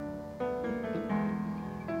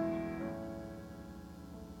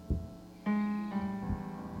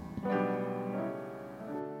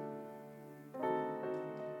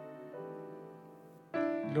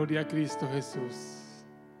Gloria a Cristo Jesús.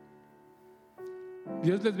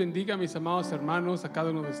 Dios les bendiga, mis amados hermanos, a cada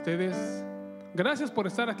uno de ustedes. Gracias por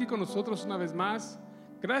estar aquí con nosotros una vez más.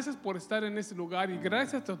 Gracias por estar en este lugar y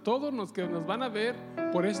gracias a todos los que nos van a ver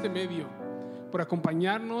por este medio, por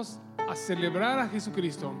acompañarnos a celebrar a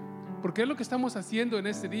Jesucristo, porque es lo que estamos haciendo en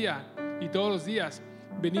este día y todos los días.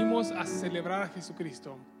 Venimos a celebrar a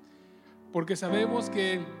Jesucristo, porque sabemos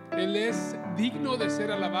que Él es digno de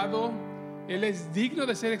ser alabado, Él es digno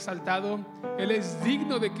de ser exaltado, Él es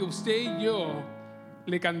digno de que usted y yo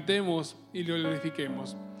le cantemos y le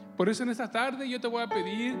glorifiquemos. Por eso en esta tarde yo te voy a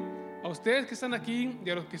pedir a ustedes que están aquí y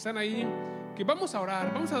a los que están ahí, que vamos a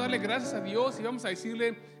orar, vamos a darle gracias a Dios y vamos a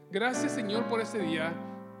decirle: gracias, Señor, por este día.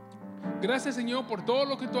 Gracias, Señor, por todo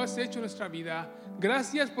lo que tú has hecho en nuestra vida.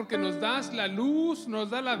 Gracias porque nos das la luz, nos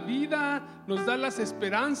da la vida, nos da las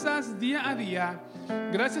esperanzas día a día.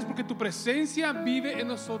 Gracias porque tu presencia vive en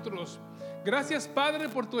nosotros. Gracias, Padre,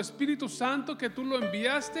 por tu Espíritu Santo, que tú lo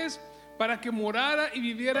enviaste para que morara y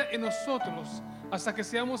viviera en nosotros hasta que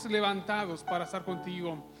seamos levantados para estar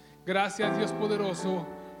contigo. Gracias, Dios poderoso,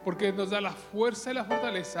 porque nos da la fuerza y la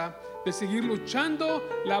fortaleza de seguir luchando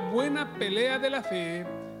la buena pelea de la fe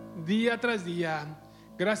día tras día.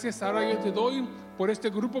 Gracias ahora yo te doy por este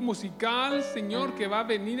grupo musical, Señor, que va a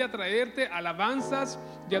venir a traerte alabanzas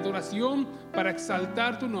y adoración para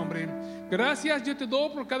exaltar tu nombre. Gracias yo te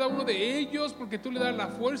doy por cada uno de ellos, porque tú le das la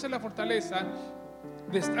fuerza y la fortaleza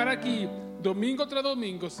de estar aquí domingo tras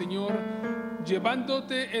domingo, Señor, llevando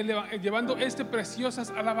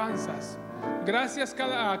preciosas alabanzas. Gracias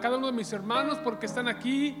a cada uno de mis hermanos porque están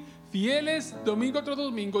aquí fieles domingo tras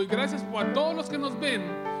domingo, y gracias a todos los que nos ven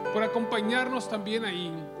por acompañarnos también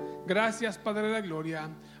ahí. Gracias, Padre de la Gloria.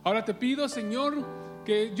 Ahora te pido, Señor,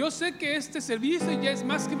 que yo sé que este servicio ya es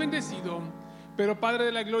más que bendecido, pero Padre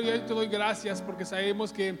de la Gloria, yo te doy gracias porque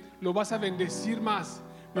sabemos que lo vas a bendecir más.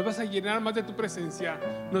 Nos vas a llenar más de tu presencia,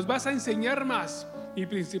 nos vas a enseñar más y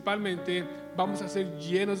principalmente vamos a ser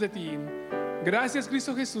llenos de ti. Gracias,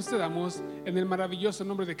 Cristo Jesús, te damos en el maravilloso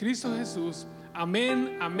nombre de Cristo Jesús.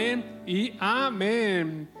 Amén, amén y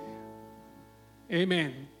amén.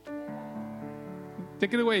 Amén.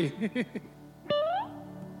 Take it away.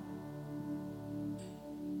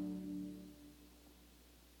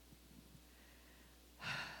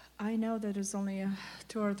 I know that there's only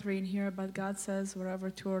 2 or 3 in here, but God says wherever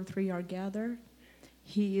 2 or 3 are gathered,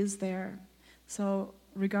 He is there. So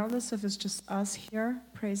regardless if it's just us here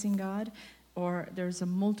praising God, or there's a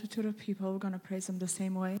multitude of people, we're going to praise Him the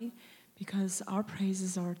same way, because our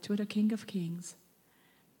praises are to the King of Kings,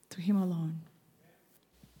 to Him alone.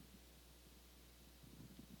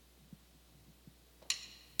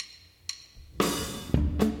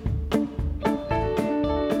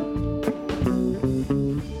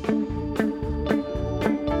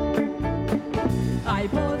 Hay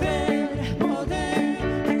poder,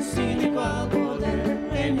 poder, sin igual poder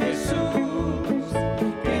en Jesús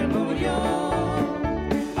que murió.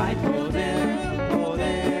 Hay poder,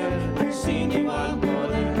 poder, sin igual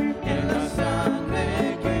poder en la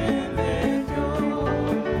sangre que vertió.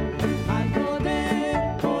 Hay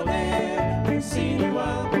poder, poder, sin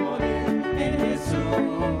igual poder en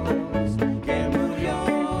Jesús que murió.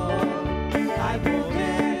 Hay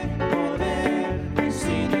poder, poder,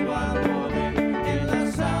 sin igual poder en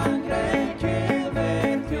la sangre que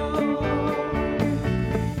vertió.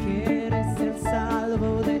 Quieres ser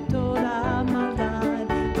salvo de toda maldad,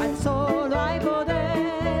 solo hay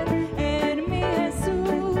poder en mi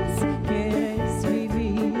Jesús. Quieres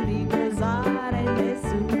vivir y gozar en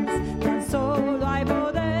Jesús, tan solo hay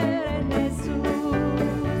poder en Jesús.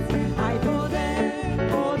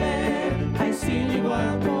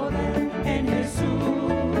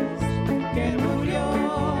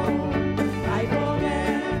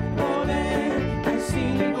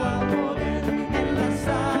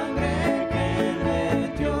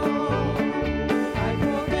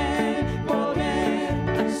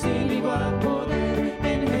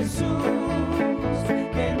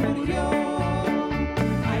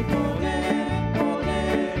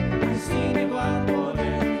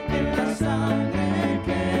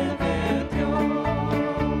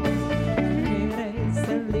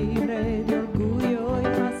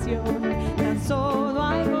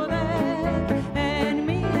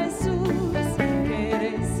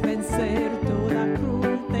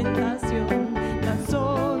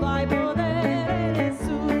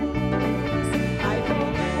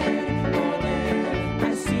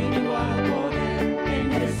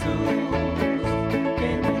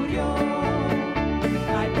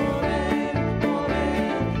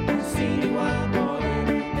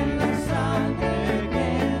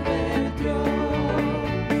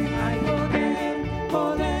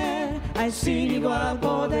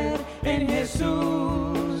 en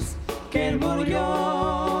Jesús, que Él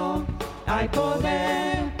murió. Hay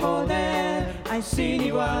poder, poder, hay sin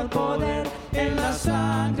igual poder en la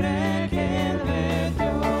sangre que Él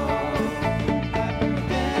vertió.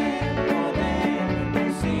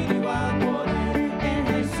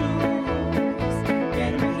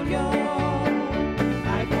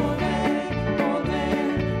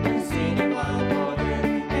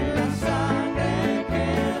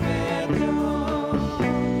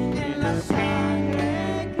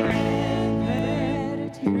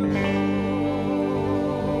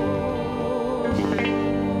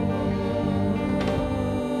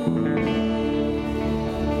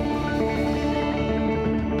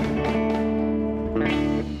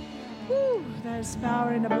 There's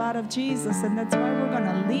power in the blood of Jesus, and that's why we're going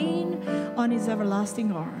to lean on His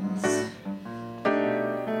everlasting arms.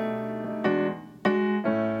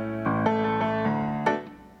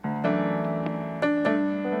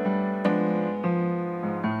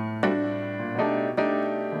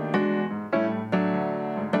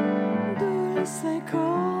 Dulce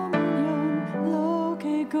comunión, lo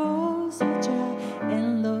que gozo ya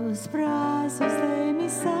en los brazos de mi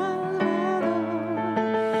Salvador.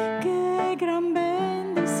 Qué gran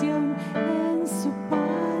bendición en su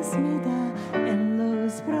paz me da en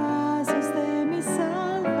los brazos de mi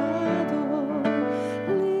Salvador.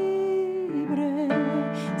 Libre,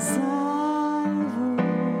 salvo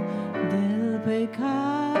del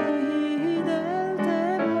pecado y del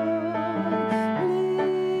temor.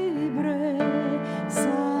 Libre,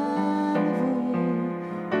 salvo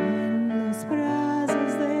en los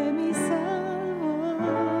brazos de mi Salvador.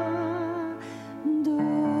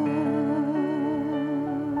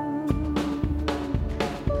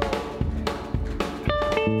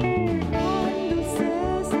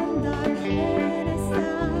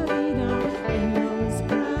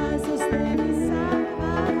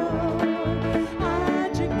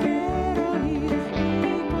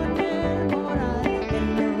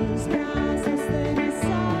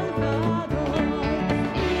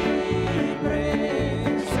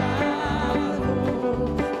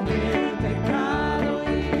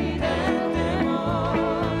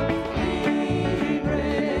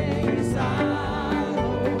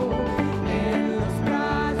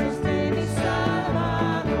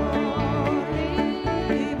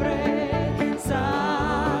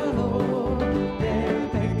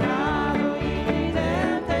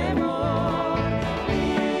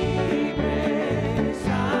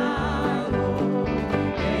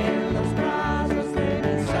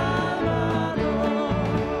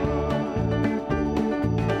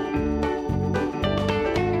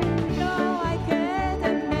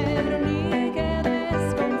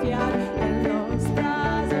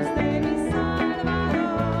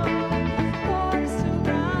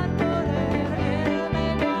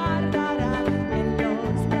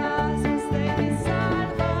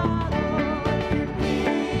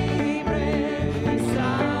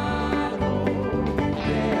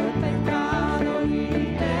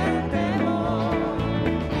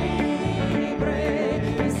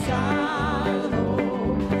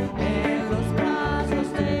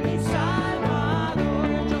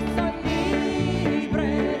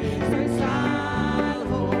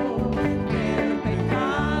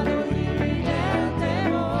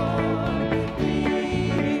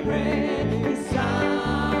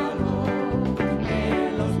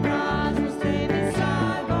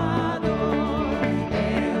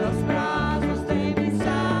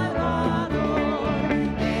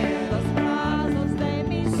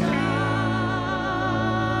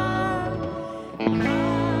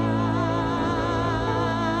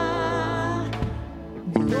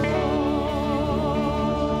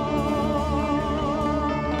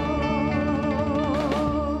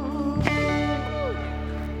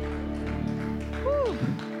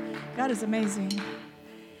 God is amazing.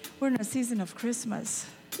 We're in a season of Christmas,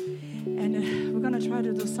 and we're going to try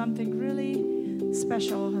to do something really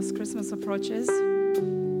special as Christmas approaches,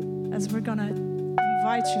 as we're going to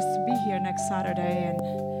invite you to be here next Saturday. And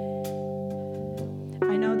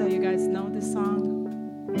I know that you guys know this song.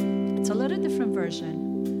 It's a little different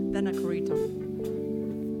version than a corito,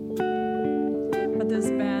 but this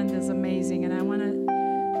band is amazing, and I want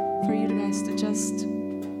for you guys to just,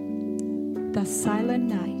 that silent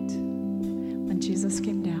night when Jesus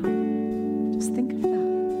came down, just think of that.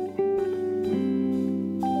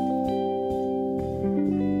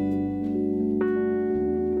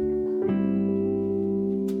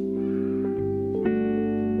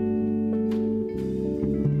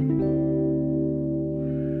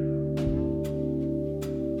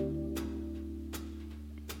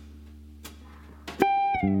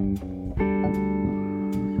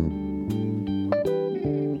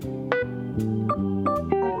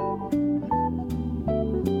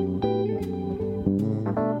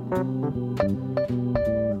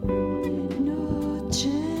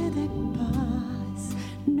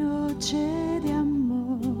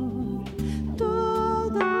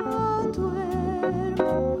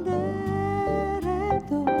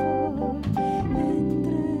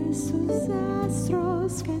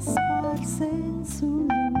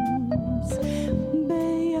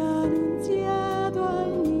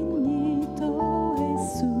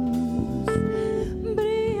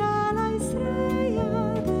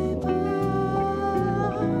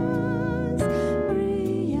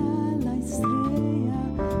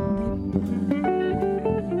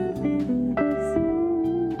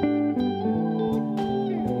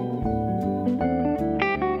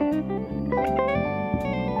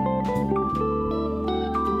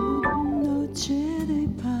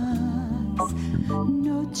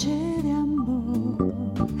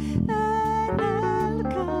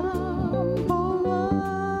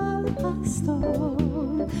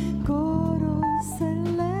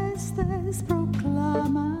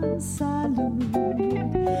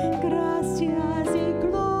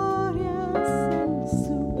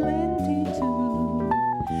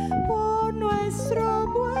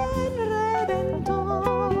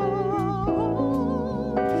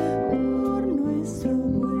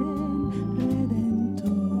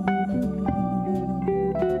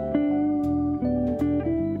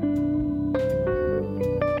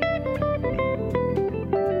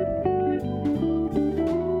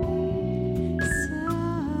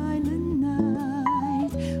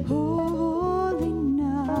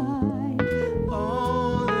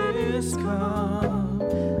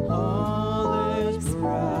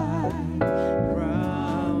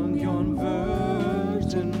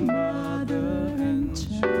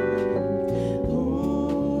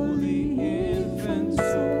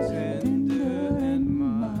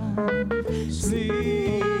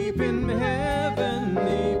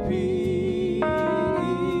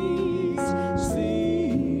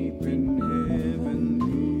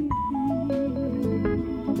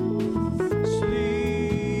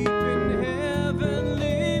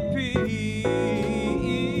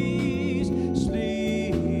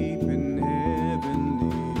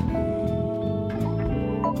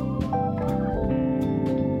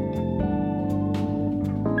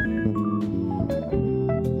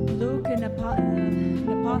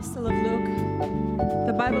 Gospel of Luke,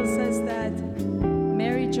 the Bible says that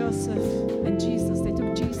Mary, Joseph, and Jesus, they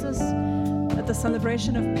took Jesus at the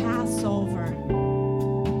celebration of Passover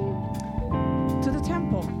to the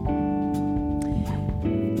temple.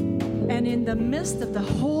 And in the midst of the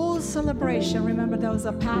whole celebration, remember there was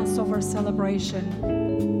a Passover celebration,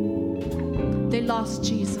 they lost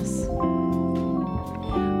Jesus.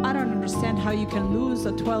 I don't understand how you can lose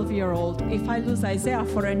a 12-year-old. If I lose Isaiah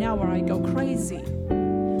for an hour, I go crazy.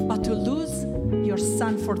 But to lose your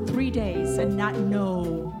son for 3 days and not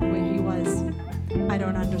know where he was, I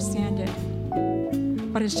don't understand it.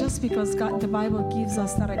 But it's just because God, the Bible gives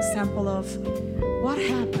us that example of what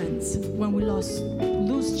happens when we lose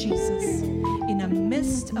Jesus in the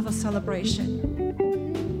midst of a celebration.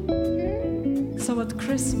 So at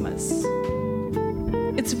Christmas,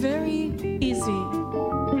 it's very easy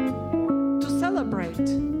to celebrate,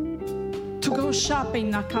 to go shopping,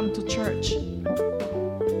 not come to church,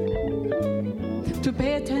 to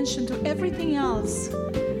pay attention to everything else,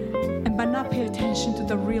 but not pay attention to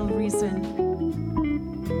the real reason.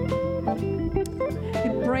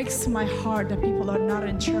 It breaks my heart that people are not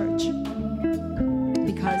in church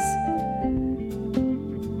because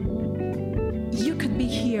you could be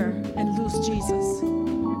here and lose Jesus.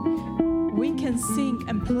 We can sing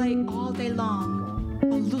and play all day long,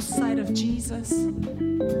 but lose sight of Jesus.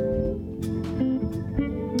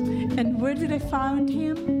 And where did I find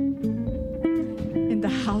him? In the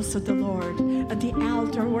house of the Lord, at the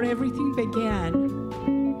altar where everything began.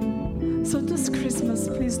 So this Christmas,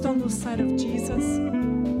 please don't lose sight of Jesus,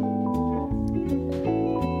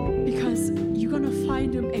 because you're going to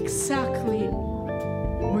find him exactly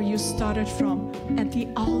where you started from, at the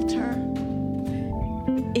altar,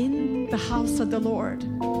 in the house of the Lord,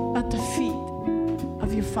 at the feet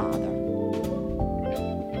of your Father.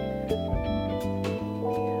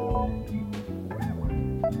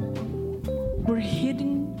 We're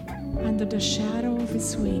hidden under the shadow of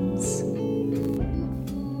his wings,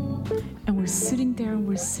 and we're sitting there and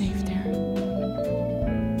we're safe there.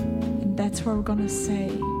 And that's what we're gonna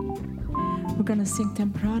say. We're gonna sing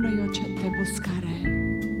Temprano Yo Te Buscaré,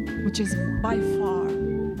 which is by far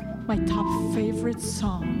my top favorite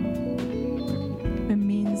song. It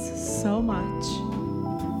means so much.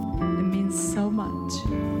 It means so much.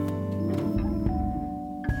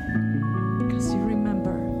 Because you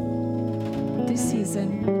remember, this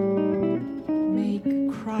season, make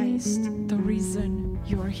Christ the reason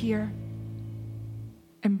you are here,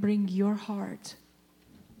 and bring your heart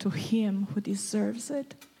to him who deserves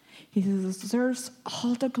it. He deserves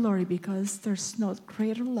all the glory, because there's no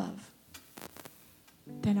greater love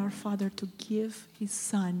than our Father to give his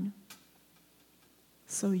Son,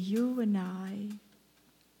 so you and I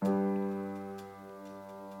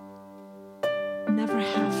never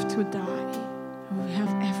have to die. We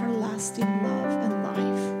have everlasting love and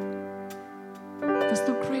life. There's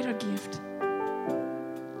no greater gift.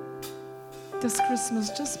 This Christmas,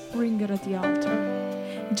 just bring it at the altar.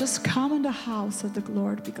 Just come in the house of the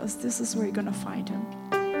Lord, because this is where you're going to find him.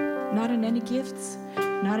 Not in any gifts,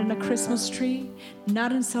 not in a Christmas tree,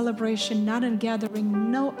 not in celebration, not in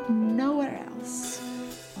gathering, nowhere else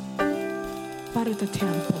but at the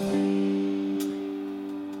temple.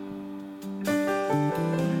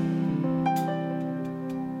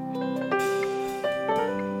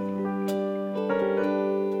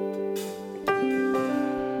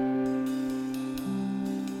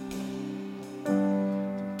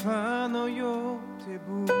 Temprano yo te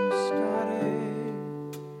buscaré,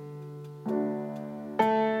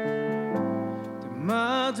 de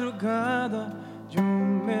madrugada yo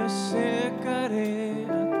me acercaré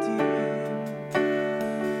a ti.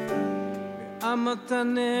 Me ama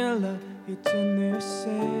tan ela y tener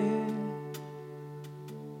sed,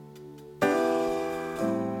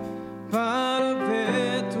 para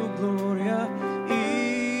ver tu gloria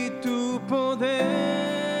y tu poder.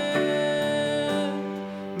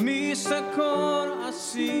 Mi sacón has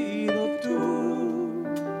sido tú,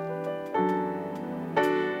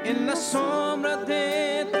 en la sombra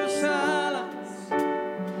de tus alas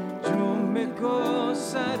yo me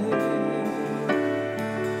gozaré.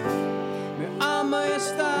 Mi alma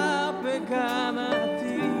está pegada a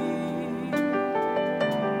ti,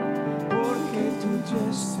 porque tu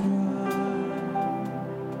diestra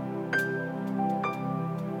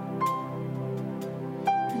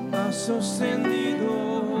me ha sostenido.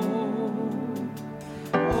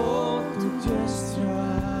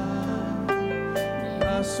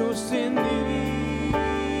 Sostenido.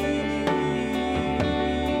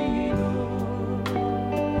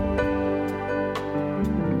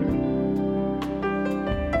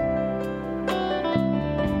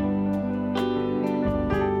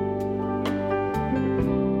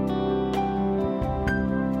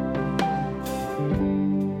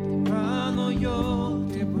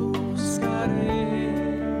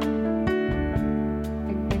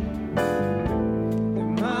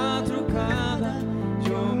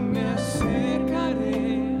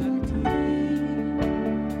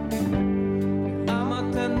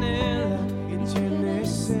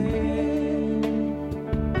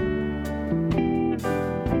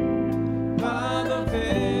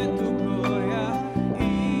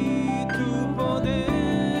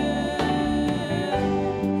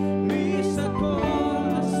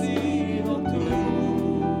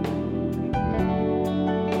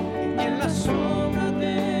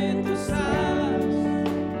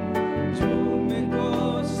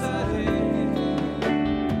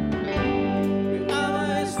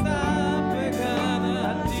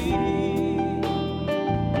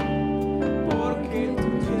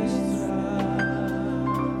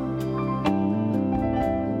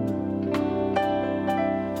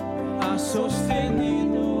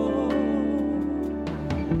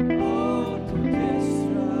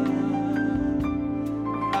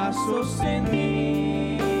 has sostenido.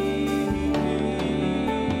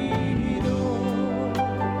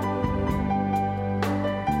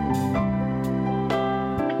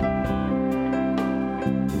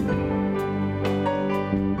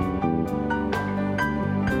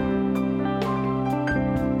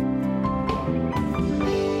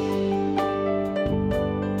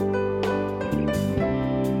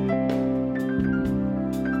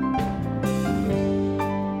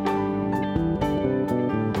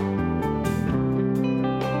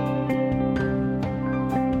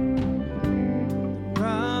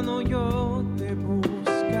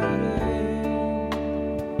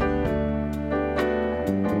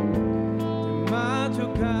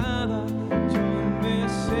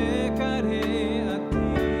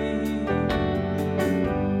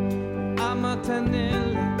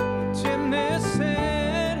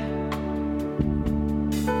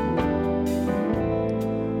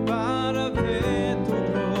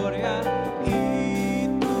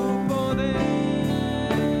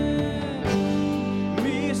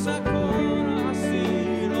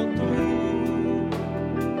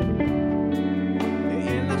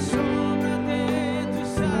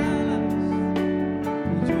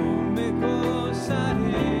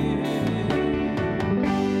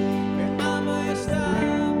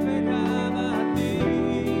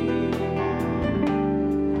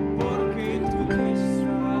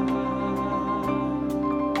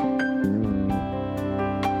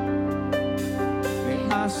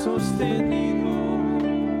 Sostenido,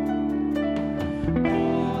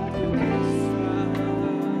 oh, tu diestra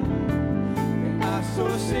me has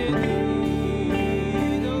sostenido,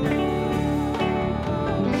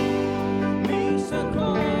 mi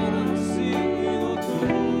socorro has sido tú,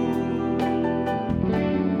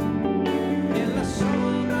 en la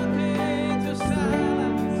sombra de tus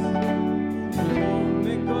alas yo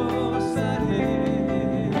me gozaré,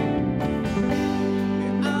 mi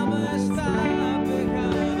alma está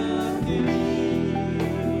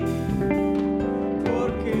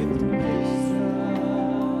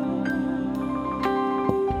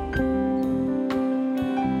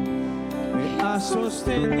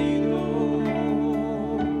sostenido,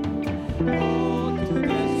 oh, tu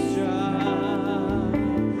diestra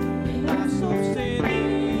me has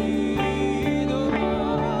sostenido,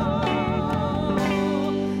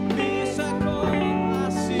 mi socorro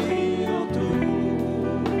has sido tú,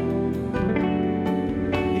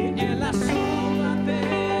 y en la sombra de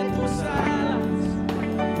tus alas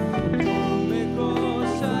yo me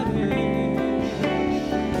gozaré,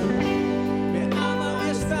 mi alma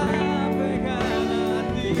está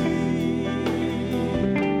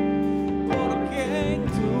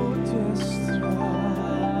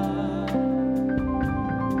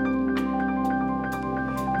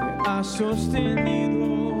sostenido,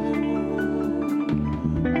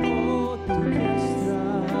 oh, tu diestra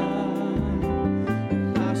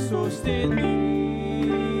has sostenido.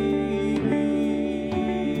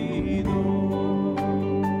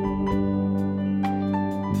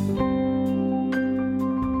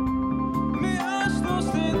 Me has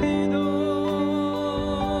sostenido,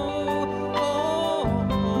 oh, oh,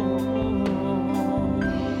 oh, oh.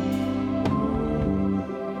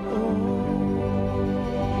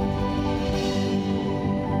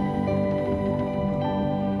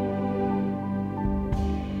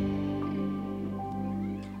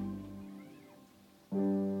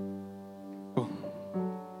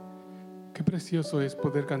 Qué precioso es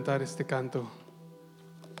poder cantar este canto.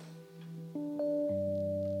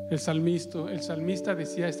 El salmista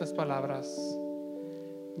decía estas palabras: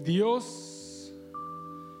 Dios,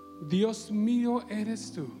 Dios mío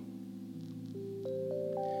eres tú.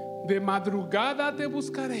 De madrugada te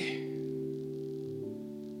buscaré.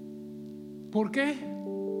 ¿Por qué?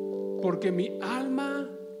 Porque mi alma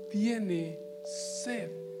tiene sed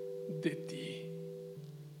de ti.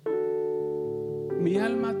 Mi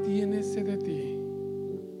alma tiene sed de ti.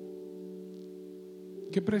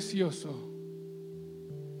 Qué precioso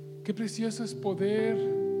es poder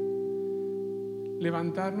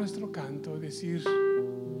levantar nuestro canto y decir: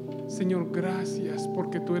 Señor, gracias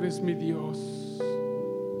porque tú eres mi Dios,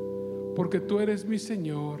 porque tú eres mi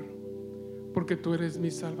Señor, porque tú eres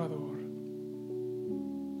mi Salvador.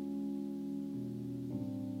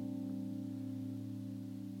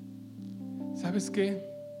 ¿Sabes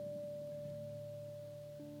qué?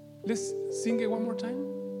 Let's sing it one more time.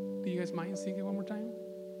 Do you guys mind singing one more time?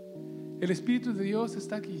 El Espíritu de Dios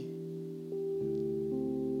está aquí.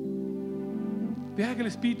 Deja que el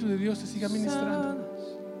Espíritu de Dios te siga ministrando.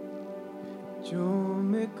 Yo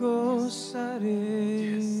me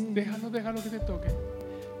gozaré. Yes. Déjalo que te toque.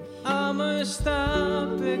 Alma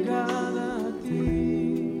está pegada a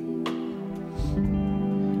ti.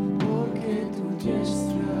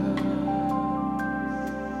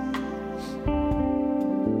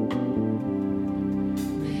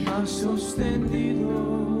 sostenido,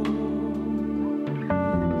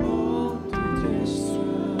 oh, tu diestra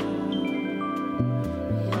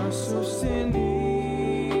me ha sostenido.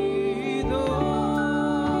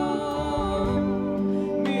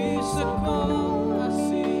 Mi socorro has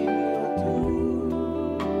sido tú.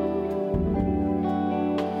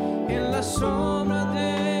 En la sombra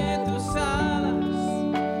de tus alas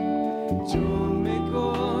yo me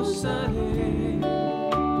gozaré.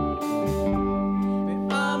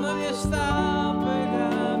 Está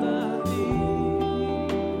pegada a ti,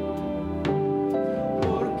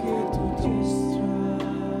 porque tu diestra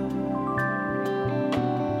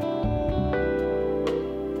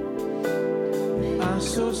me ha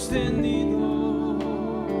sostenido,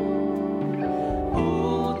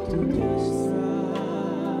 oh, tu diestra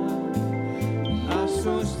me ha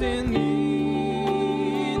sostenido.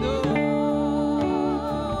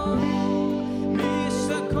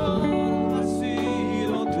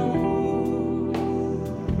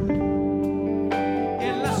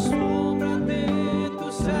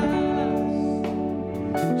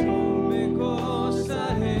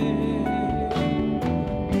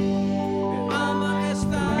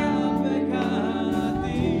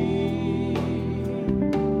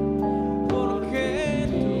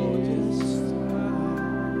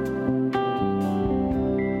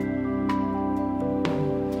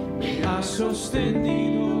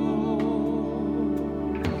 Sostenido,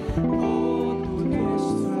 oh, tu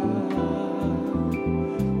diestra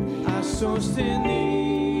me ha sostenido.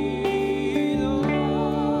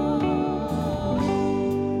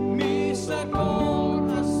 Mi socorro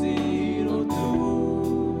has sido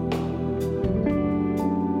tú,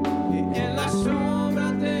 y en la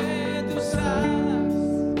sombra de tus alas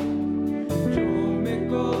yo me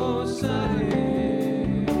gozaré.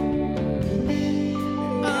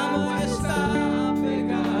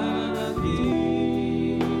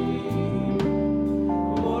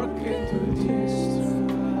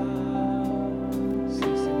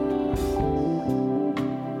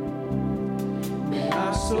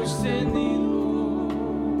 Sostenido,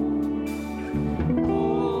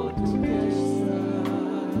 oh, tu diestra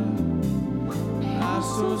me ha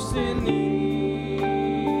sostenido.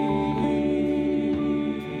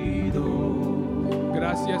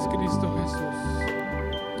 Gracias, Cristo Jesús.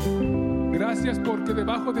 Gracias porque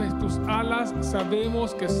debajo de tus alas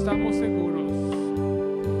sabemos que estamos seguros.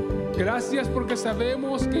 Gracias porque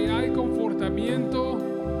sabemos que hay confortamiento,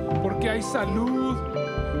 porque hay salud,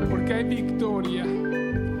 porque hay victoria.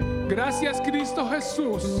 Gracias, Cristo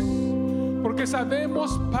Jesús, porque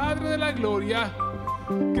sabemos, Padre de la gloria,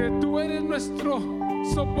 que tú eres nuestro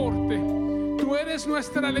soporte, tú eres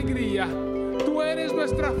nuestra alegría, tú eres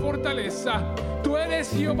nuestra fortaleza, tú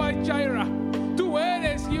eres Jehová Jireh, tú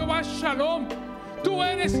eres Jehová Shalom, tú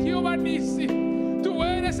eres Jehová Nisi, tú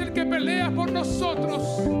eres el que pelea por nosotros,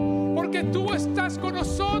 porque tú estás con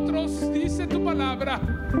nosotros, dice tu palabra.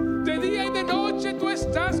 De día y de noche tú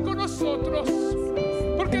estás con nosotros.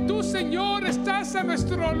 Porque tú, Señor, estás a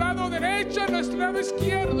nuestro lado derecho, a nuestro lado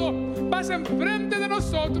izquierdo. Vas enfrente de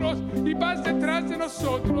nosotros y vas detrás de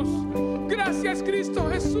nosotros. Gracias, Cristo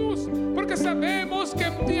Jesús, porque sabemos que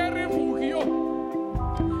en ti hay refugio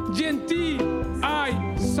y en ti hay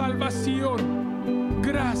salvación.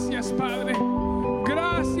 Gracias, Padre.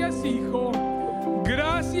 Gracias, Hijo.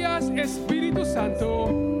 Gracias, Espíritu Santo.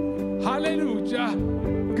 Aleluya.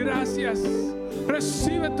 Gracias.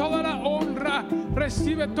 Recibe toda la honra,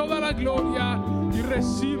 recibe toda la gloria y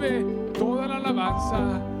recibe toda la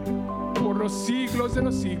alabanza por los siglos de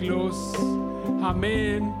los siglos.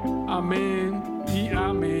 Amén, amén y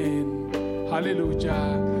amén.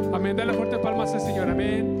 Aleluya. Amén. Dale fuerte palmas al Señor.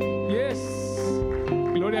 Amén. Yes.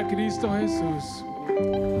 Gloria a Cristo Jesús.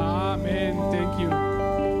 Amén. Thank you.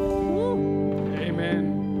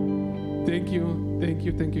 Amen. Thank you. Thank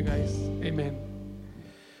you. Thank you, guys. Amen.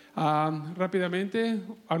 Rápidamente,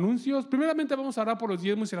 anuncios. Primeramente vamos a orar por los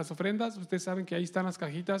diezmos y las ofrendas. Ustedes saben que ahí están las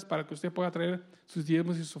cajitas para que usted pueda traer sus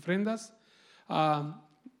diezmos y sus ofrendas.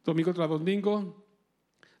 Domingo tras domingo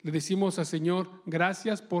le decimos al Señor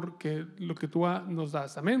gracias por lo que tú nos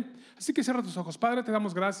das. Amén. Así que cierra tus ojos. Padre, te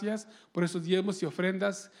damos gracias por esos diezmos y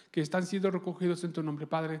ofrendas que están siendo recogidos en tu nombre,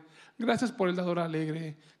 Padre. Gracias por el dador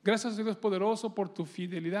alegre. Gracias, Dios poderoso, por tu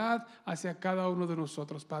fidelidad hacia cada uno de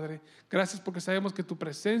nosotros, Padre. Gracias porque sabemos que tu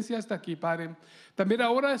presencia está aquí, Padre. También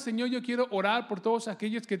ahora, Señor, yo quiero orar por todos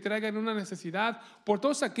aquellos que traigan una necesidad, por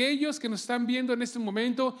todos aquellos que nos están viendo en este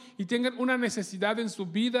momento y tengan una necesidad en su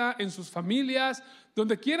vida, en sus familias,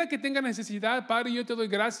 donde quiera quiera que tenga necesidad, Padre, yo te doy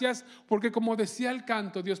gracias porque como decía el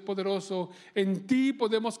canto, Dios poderoso, en ti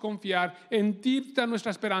podemos confiar, en ti está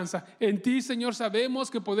nuestra esperanza, en ti, Señor, sabemos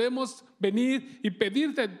que podemos venir y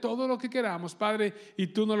pedirte todo lo que queramos, Padre, y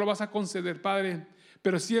tú nos lo vas a conceder, Padre.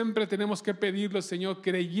 Pero siempre tenemos que pedirlo, Señor,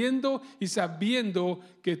 creyendo y sabiendo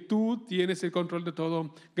que tú tienes el control de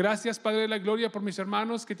todo. Gracias, Padre de la gloria, por mis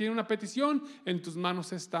hermanos que tienen una petición. En tus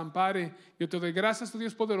manos están, Padre. Yo te doy gracias, tu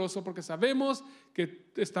Dios poderoso, porque sabemos que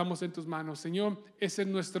estamos en tus manos, Señor. Ese es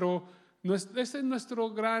nuestro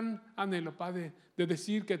gran anhelo, Padre, de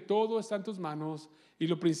decir que todo está en tus manos. Y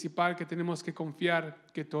lo principal, que tenemos que confiar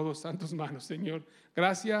que todo está en tus manos, Señor.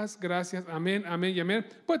 Gracias, gracias. Amén, amén y amén.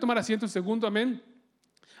 Puede tomar asiento un segundo, amén.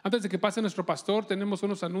 Antes de que pase nuestro pastor, tenemos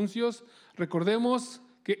unos anuncios. Recordemos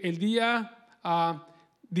que el día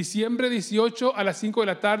diciembre 18 a las 5 de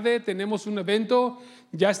la tarde tenemos un evento.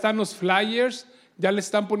 Ya están los flyers, ya le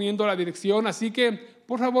están poniendo la dirección. Así que,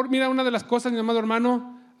 por favor, mira una de las cosas, mi amado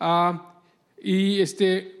hermano.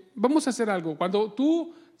 Vamos a hacer algo. Cuando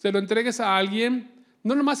tú se lo entregues a alguien,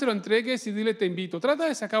 no nomás se lo entregues y dile te invito. Trata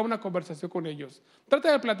de sacar una conversación con ellos.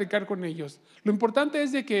 Trata de platicar con ellos. Lo importante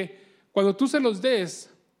es de que cuando tú se los des,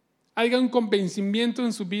 haya un convencimiento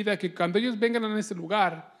en su vida que cuando ellos vengan a ese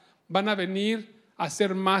lugar van a venir a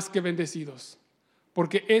ser más que bendecidos,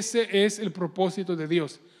 porque ese es el propósito de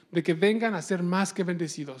Dios, de que vengan a ser más que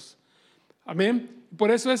bendecidos. Amén.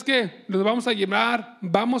 Por eso es que los vamos a llevar,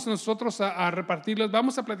 vamos nosotros a repartirlos,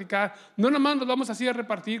 vamos a platicar. No nomás nos vamos así a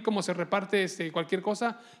repartir como se reparte cualquier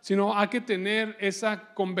cosa, sino hay que tener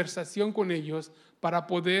esa conversación con ellos para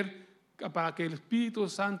que el Espíritu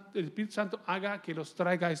Santo haga que los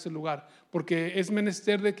traiga a ese lugar, porque es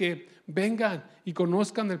menester de que vengan y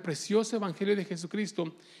conozcan el precioso Evangelio de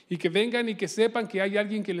Jesucristo, y que vengan y que sepan que hay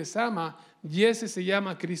alguien que les ama, y ese se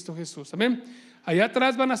llama Cristo Jesús. Amén. Allá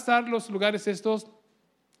atrás van a estar los lugares estos.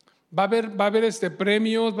 Va a haber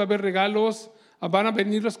premios, va a haber regalos, van a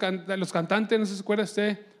venir los cantantes. No se acuerda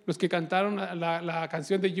usted, los que cantaron la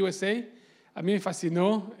canción de USA. A mí me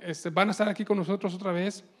fascinó. Van a estar aquí con nosotros otra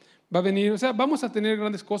vez. Va a venir, vamos a tener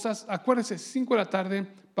grandes cosas. Acuérdense, 5 de la tarde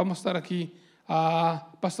vamos a estar aquí.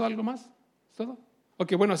 ¿Pasó algo más? ¿Es todo?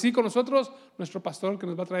 Ok, bueno, así con nosotros, nuestro pastor que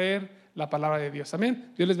nos va a traer la palabra de Dios.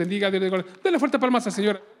 Amén. Dios les bendiga, Dios les bendiga. Denle fuerte palmas al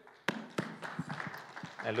Señor.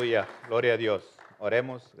 Aleluya, gloria a Dios.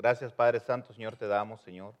 Oremos. Gracias, Padre Santo, Señor, te damos,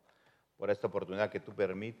 Señor, por esta oportunidad que tú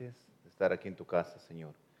permites de estar aquí en tu casa,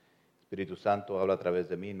 Señor. Espíritu Santo, habla a través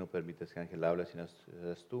de mí, no permites que ángel hable, sino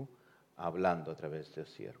eres tú hablando a través del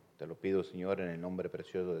siervo. Te lo pido, Señor, en el nombre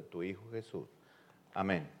precioso de tu Hijo Jesús.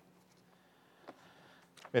 Amén.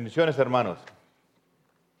 Bendiciones, hermanos.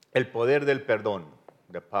 El poder del perdón,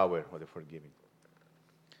 the power of the forgiving.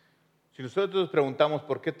 Si nosotros nos preguntamos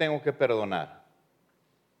por qué tengo que perdonar,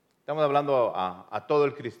 estamos hablando a todo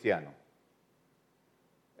el cristiano.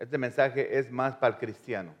 Este mensaje es más para el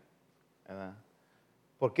cristiano, ¿verdad?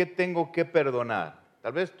 ¿Por qué tengo que perdonar?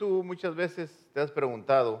 Tal vez tú muchas veces te has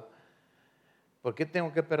preguntado, ¿por qué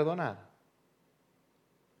tengo que perdonar?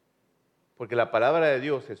 Porque la palabra de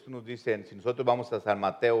Dios, Jesús nos dice, si nosotros vamos a San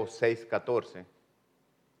Mateo 6:14,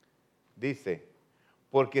 dice,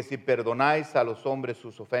 porque si perdonáis a los hombres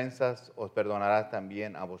sus ofensas, os perdonará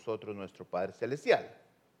también a vosotros nuestro Padre Celestial.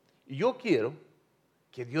 Y yo quiero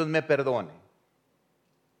que Dios me perdone.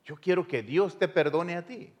 Yo quiero que Dios te perdone a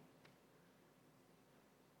ti.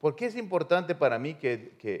 ¿Por qué es importante para mí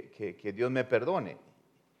que Dios me perdone?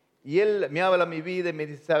 Y Él me habla a mi vida y me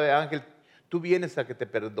dice, ¿sabe, Ángel? Tú vienes a que te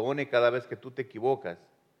perdone cada vez que tú te equivocas.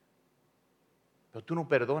 Pero tú no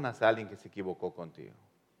perdonas a alguien que se equivocó contigo.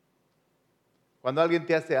 Cuando alguien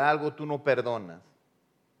te hace algo, tú no perdonas.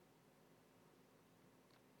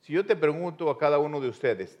 Si yo te pregunto a cada uno de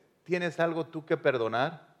ustedes, ¿tienes algo tú que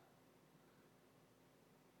perdonar?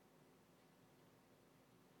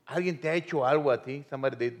 ¿Alguien te ha hecho algo a ti?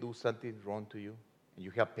 Somebody did do something wrong to you, and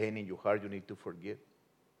you have pain in your heart, you need to forgive.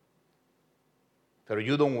 Pero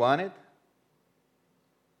you don't want it.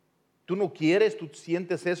 Tú no quieres, tú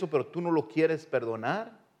sientes eso, pero tú no lo quieres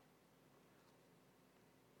perdonar.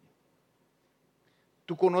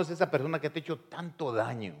 Tú conoces a esa persona que te ha hecho tanto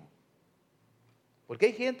daño. Porque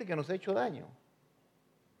hay gente que nos ha hecho daño.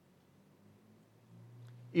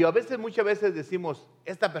 Y muchas veces decimos,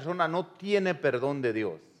 esta persona no tiene perdón de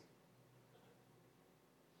Dios.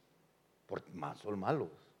 Porque más son malos.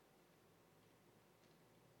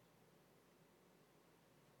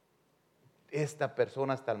 Esta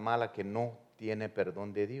persona es tan mala que no tiene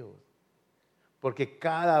perdón de Dios. Porque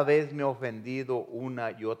cada vez me ha ofendido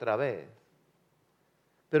una y otra vez.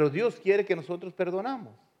 Pero Dios quiere que nosotros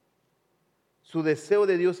perdonamos. Su deseo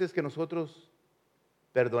de Dios es que nosotros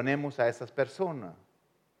perdonemos a esas personas.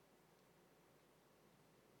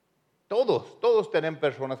 Todos tienen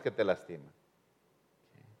personas que te lastiman,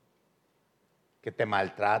 que te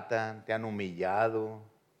maltratan, te han humillado.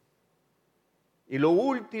 Y lo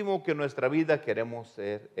último que en nuestra vida queremos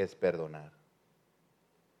hacer es perdonar.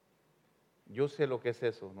 Yo sé lo que es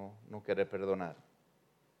eso, no querer perdonar.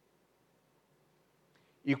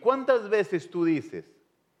 ¿Y cuántas veces tú dices,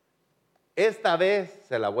 esta vez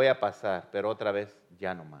se la voy a pasar, pero otra vez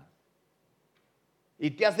ya no más?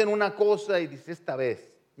 Y te hacen una cosa y dices, esta vez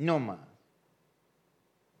no más.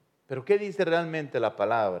 Pero ¿qué dice realmente la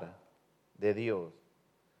palabra de Dios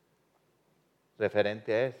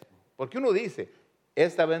referente a eso? Porque uno dice,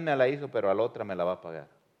 esta vez me la hizo, pero a la otra me la va a pagar.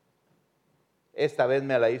 Esta vez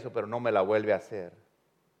me la hizo, pero no me la vuelve a hacer.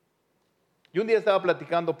 Y un día estaba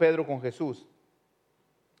platicando Pedro con Jesús.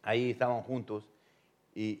 Ahí estaban juntos.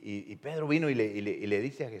 Y Pedro vino y le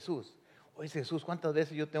dice a Jesús, oye Jesús, ¿cuántas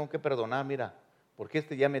veces yo tengo que perdonar? Mira, porque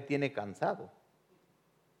este ya me tiene cansado.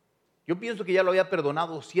 Yo pienso que ya lo había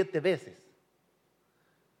perdonado 7 veces.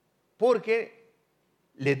 Porque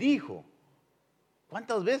le dijo,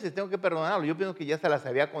 ¿cuántas veces tengo que perdonarlo? Yo pienso que ya se las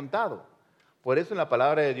había contado. Por eso en la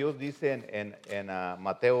palabra de Dios dice en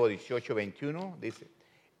Mateo 18, 21, dice,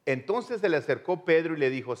 entonces se le acercó Pedro y le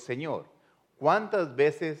dijo, Señor, ¿cuántas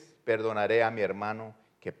veces perdonaré a mi hermano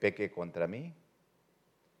que peque contra mí?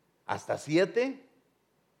 ¿Hasta 7?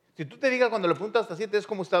 Si tú te digas cuando le preguntas hasta 7, es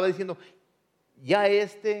como estaba diciendo, ya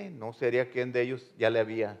no sería quien de ellos ya le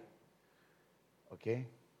había. ¿Ok?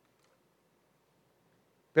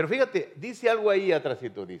 Pero fíjate, dice algo ahí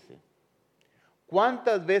atrásito, dice,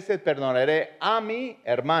 ¿cuántas veces perdonaré a mi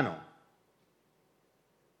hermano?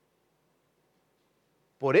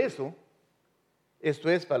 Por eso, esto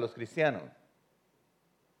es para los cristianos.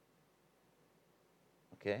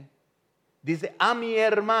 ¿Ok? Dice, a mi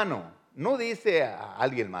hermano. No dice a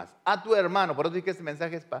alguien más, a tu hermano. Por eso dice que este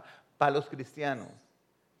mensaje es para los cristianos.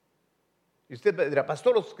 Y usted dirá,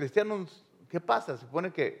 pastor, los cristianos, ¿qué pasa? Se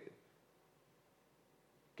supone que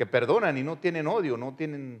perdonan y no tienen odio, no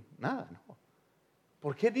tienen nada. No.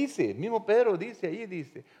 ¿Por qué dice? El mismo Pedro dice ahí,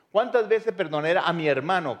 dice, ¿cuántas veces perdonaré a mi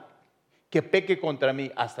hermano que peque contra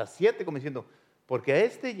mí? Hasta 7, como diciendo, porque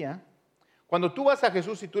a ya, cuando tú vas a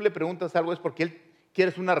Jesús y tú le preguntas algo es porque Él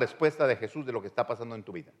quieres una respuesta de Jesús de lo que está pasando en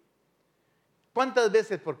tu vida. ¿Cuántas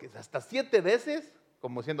veces? Porque hasta 7 veces,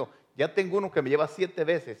 como diciendo, ya tengo uno que me lleva 7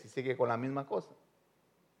 veces y sigue con la misma cosa.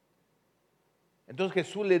 Entonces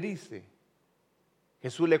Jesús le dice,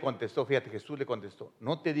 Jesús le contestó, fíjate, Jesús le contestó,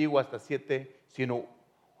 no te digo hasta 7, sino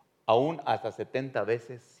aún hasta 70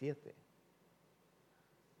 veces 7.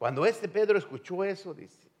 Cuando Pedro escuchó eso,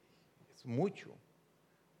 dice, es mucho,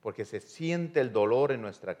 porque se siente el dolor en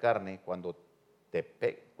nuestra carne cuando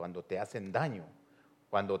te hacen daño,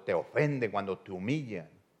 cuando te ofenden, cuando te humillan.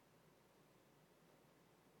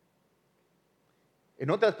 En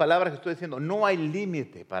otras palabras, estoy diciendo, no hay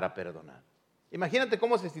límite para perdonar. Imagínate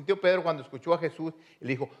cómo se sintió Pedro cuando escuchó a Jesús y le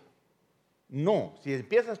dijo, no, si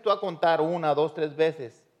empiezas tú a contar 1, 2, 3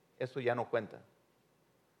 veces, eso ya no cuenta.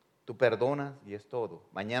 Tú perdonas y es todo.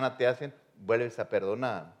 Mañana te hacen, vuelves a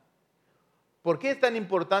perdonar. ¿Por qué es tan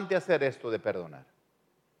importante hacer esto de perdonar?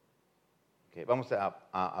 Okay, vamos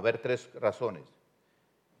a ver 3 razones.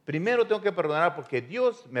 Primero, tengo que perdonar porque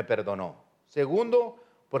Dios me perdonó. Segundo,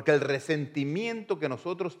 porque el resentimiento que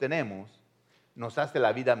nosotros tenemos nos hace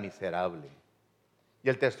la vida miserable. Y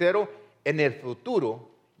el tercero, en el futuro,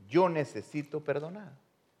 yo necesito perdonar.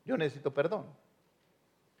 Yo necesito perdón.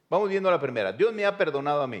 Vamos viendo la primera. Dios me ha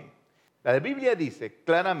perdonado a mí. La Biblia dice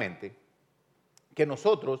claramente que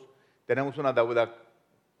nosotros tenemos una deuda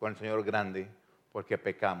con el Señor grande porque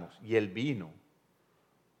pecamos. Y Él vino,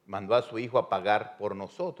 mandó a su Hijo a pagar por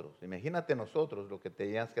nosotros. Imagínate nosotros lo que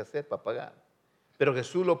tenías que hacer para pagar. Pero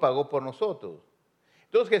Jesús lo pagó por nosotros.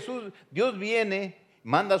 Entonces Dios viene,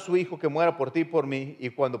 manda a su Hijo que muera por ti y por mí. Y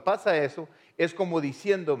cuando pasa eso, es como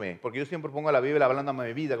diciéndome, porque yo siempre pongo la Biblia hablando a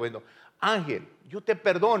mi vida, diciendo, Ángel, yo te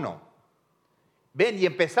perdono. Ven y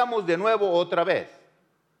empezamos de nuevo otra vez.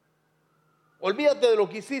 Olvídate de lo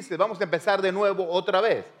que hiciste, vamos a empezar de nuevo otra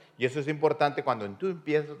vez. Y eso es importante cuando tú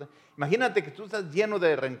empiezas. Imagínate que tú estás lleno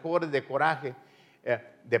de rencores, de coraje,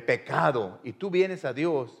 de pecado, y tú vienes a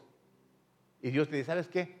Dios, y Dios te dice, ¿sabes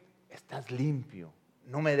qué? Estás limpio,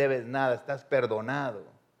 no me debes nada, estás perdonado.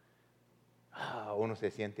 Uno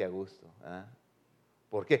se siente a gusto.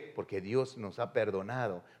 ¿Por qué? Porque Dios nos ha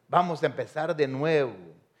perdonado. Vamos a empezar de nuevo.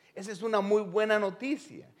 Esa es una muy buena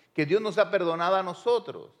noticia, que Dios nos ha perdonado a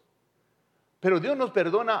nosotros. Pero Dios nos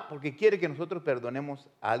perdona porque quiere que nosotros perdonemos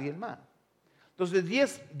a alguien más. Entonces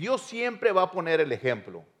Dios siempre va a poner el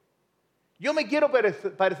ejemplo. Yo me quiero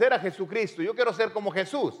parecer a Jesucristo, yo quiero ser como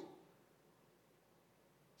Jesús.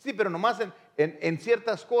 Sí, pero nomás en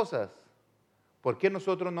ciertas cosas. ¿Por qué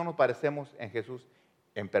nosotros no nos parecemos en Jesús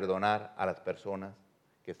en perdonar a las personas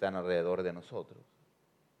que están alrededor de nosotros?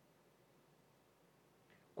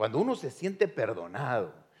 Cuando uno se siente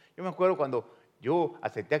perdonado. Yo me acuerdo cuando yo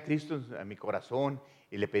acepté a Cristo en mi corazón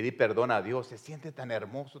y le pedí perdón a Dios. Se siente tan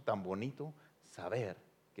hermoso, tan bonito saber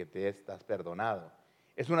que te estás perdonado.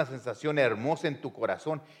 Es una sensación hermosa en tu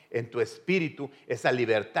corazón, en tu espíritu, esa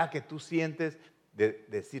libertad que tú sientes de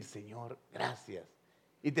decir, Señor, gracias.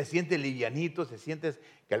 Y te sientes livianito, te sientes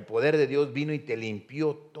que el poder de Dios vino y te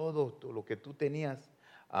limpió todo lo que tú tenías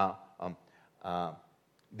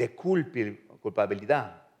de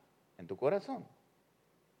culpabilidad en tu corazón.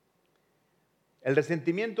 El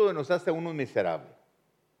resentimiento nos hace a uno miserable.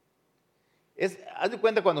 Haz de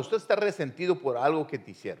cuenta cuando usted está resentido por algo que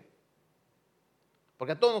te hicieron.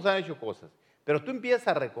 Porque a todos nos han hecho cosas. Pero tú empiezas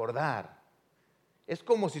a recordar. Es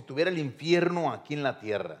como si tuviera el infierno aquí en la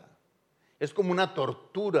tierra. Es como una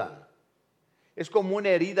tortura. Es como una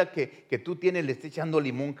herida que tú tienes, le estás echando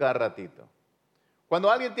limón cada ratito. Cuando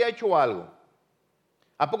alguien te ha hecho algo,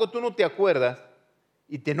 ¿a poco tú no te acuerdas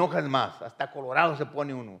y te enojas más? Hasta colorado se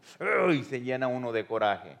pone uno. Y se llena uno de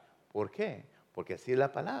coraje. ¿Por qué? Porque así es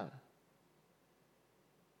la palabra.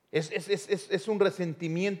 Es un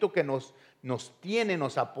resentimiento que nos tiene,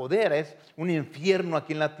 nos apodera. Es un infierno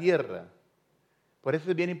aquí en la tierra. Por eso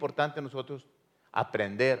es bien importante nosotros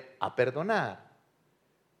aprender a perdonar.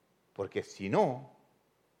 Porque si no,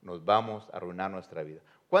 nos vamos a arruinar nuestra vida.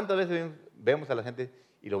 ¿Cuántas veces vemos a la gente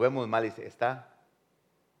y lo vemos mal y dice, está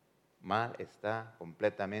mal, está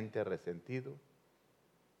completamente resentido?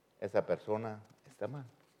 Esa persona está mal.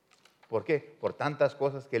 ¿Por qué? Por tantas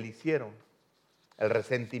cosas que le hicieron. El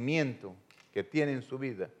resentimiento que tiene en su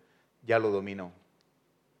vida ya lo dominó.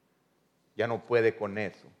 Ya no puede con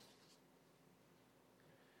eso.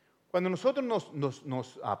 Cuando nosotros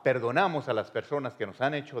nos perdonamos a las personas que nos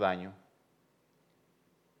han hecho daño,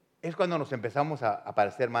 es cuando nos empezamos a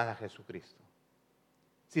parecer más a Jesucristo.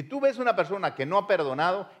 Si tú ves una persona que no ha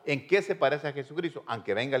perdonado, ¿en qué se parece a Jesucristo?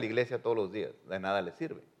 Aunque venga a la iglesia todos los días, de nada le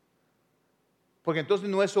sirve. Porque entonces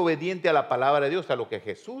no es obediente a la palabra de Dios, a lo que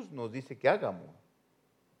Jesús nos dice que hagamos.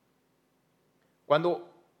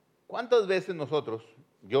 ¿Cuántas veces nosotros,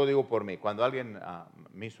 yo digo por mí, cuando alguien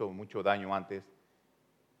me hizo mucho daño antes,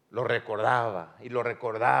 lo recordaba y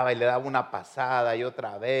le daba una pasada y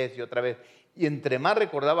otra vez y otra vez. Y entre más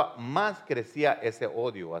recordaba, más crecía ese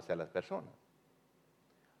odio hacia las personas.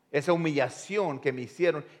 Esa humillación que me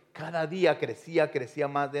hicieron, cada día crecía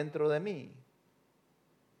más dentro de mí.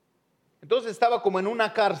 Entonces estaba como en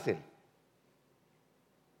una cárcel.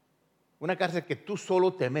 Una cárcel que tú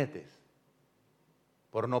solo te metes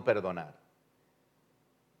por no perdonar.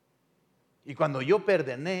 Y cuando yo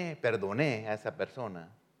perdoné a esa persona,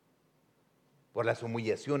 por las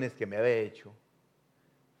humillaciones que me había hecho,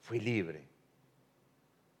 fui libre.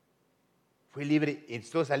 Fui libre y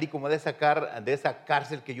entonces salí como de esa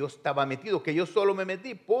cárcel que yo estaba metido, que yo solo me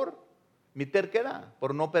metí por mi terquedad,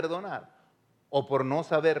 por no perdonar o por no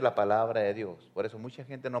saber la palabra de Dios. Por eso mucha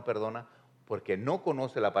gente no perdona porque no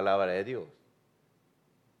conoce la palabra de Dios.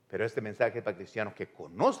 Pero este mensaje es para cristianos que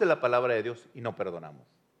conocen la palabra de Dios y no perdonamos.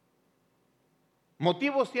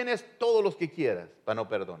 Motivos tienes todos los que quieras para no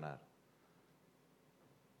perdonar.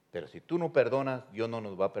 Pero si tú no perdonas, Dios no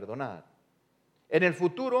nos va a perdonar. En el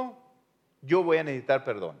futuro, yo voy a necesitar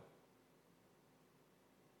perdón.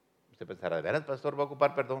 Usted pensará, ¿de veras el pastor va a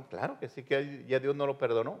ocupar perdón? Claro que sí, que ya Dios no lo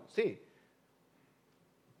perdonó. Sí.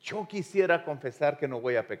 Yo quisiera confesar que no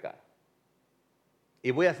voy a pecar.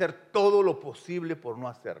 Y voy a hacer todo lo posible por no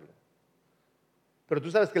hacerlo. Pero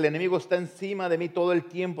tú sabes que el enemigo está encima de mí todo el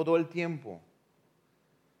tiempo.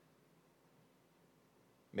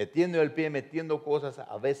 Metiendo el pie, metiendo cosas,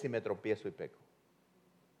 a veces me tropiezo y peco.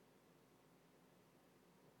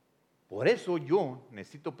 Por eso yo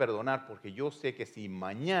necesito perdonar, porque yo sé que si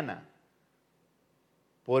mañana,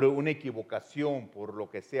 por una equivocación, por lo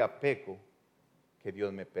que sea, peco, que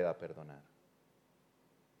Dios me pueda perdonar.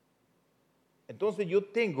 Entonces yo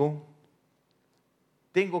tengo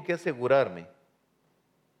que asegurarme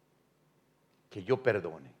que yo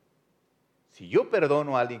perdone. Si yo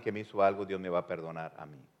perdono a alguien que me hizo algo, Dios me va a perdonar a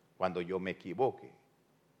mí cuando yo me equivoque.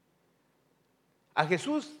 A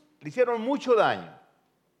Jesús le hicieron mucho daño.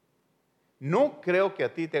 No creo que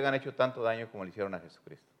a ti te hayan hecho tanto daño como le hicieron a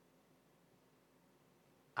Jesucristo.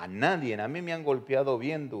 A nadie, a mí me han golpeado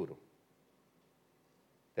bien duro.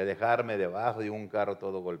 De dejarme debajo de un carro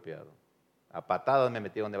todo golpeado. A patadas me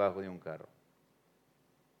metieron debajo de un carro.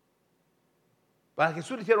 Para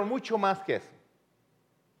Jesús le hicieron mucho más que eso.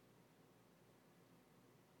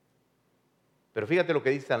 Pero fíjate lo que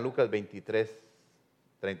dice San Lucas 23,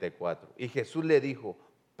 34. Y Jesús le dijo,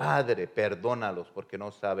 Padre, perdónalos porque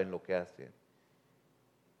no saben lo que hacen.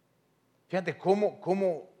 Fíjate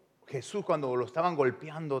cómo Jesús, cuando lo estaban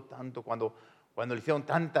golpeando tanto, cuando le hicieron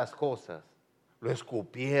tantas cosas, lo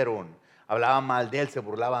escupieron, hablaban mal de él, se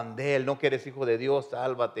burlaban de él. No que eres hijo de Dios,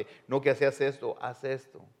 sálvate. No que hacías esto, haz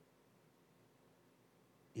esto.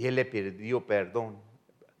 Y él le pidió perdón.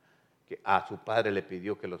 Que a su padre le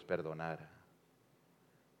pidió que los perdonara.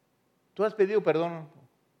 ¿Tú has pedido perdón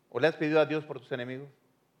o le has pedido a Dios por tus enemigos?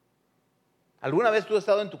 ¿Alguna vez tú has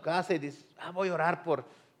estado en tu casa y dices, voy a orar por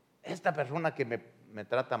esta persona que me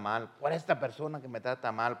trata mal, por esta persona que me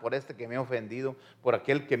trata mal, por este que me ha ofendido, por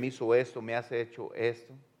aquel que me hizo esto, me has hecho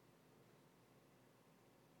esto?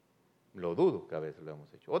 Lo dudo que a veces lo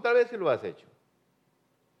hemos hecho. Otra vez sí lo has hecho.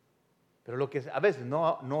 Pero lo que a veces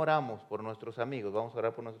no oramos por nuestros amigos, vamos a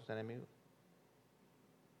orar por nuestros enemigos.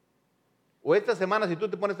 O esta semana, si tú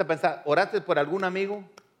te pones a pensar, ¿oraste por algún amigo?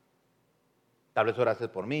 Tal vez oraste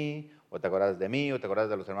por mí, o te acordas de mí, o te acordas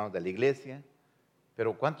de los hermanos de la iglesia.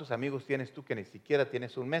 Pero ¿cuántos amigos tienes tú que ni siquiera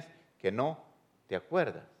tienes un mes que no te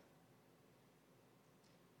acuerdas?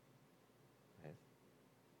 ¿Ves?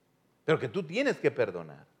 Pero que tú tienes que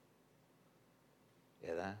perdonar,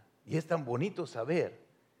 ¿verdad? Y es tan bonito saber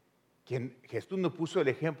que Jesús nos puso el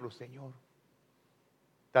ejemplo, Señor.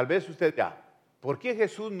 Tal vez usted dirá, ¿por qué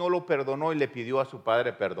Jesús no lo perdonó y le pidió a su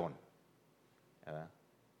Padre perdón? ¿Verdad?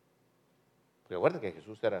 Porque acuérdate que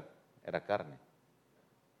Jesús era carne.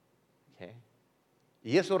 ¿Okay?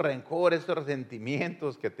 Y esos rencores, esos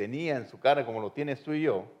resentimientos que tenía en su carne, como lo tienes tú y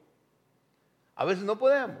yo, a veces no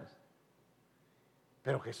podemos.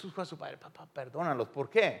 Pero Jesús fue a su Padre, papá, perdónalos. ¿Por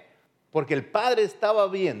qué? Porque el Padre estaba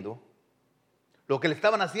viendo lo que le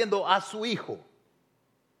estaban haciendo a su hijo.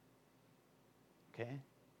 ¿Okay?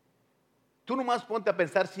 Tú nomás ponte a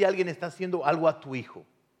pensar si alguien está haciendo algo a tu hijo.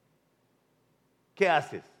 ¿Qué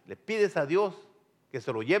haces? ¿Le pides a Dios que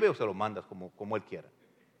se lo lleve o se lo mandas como Él quiera?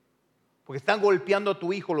 Porque están golpeando a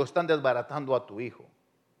tu hijo, lo están desbaratando a tu hijo.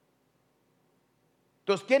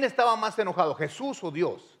 Entonces, ¿quién estaba más enojado? ¿Jesús o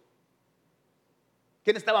Dios?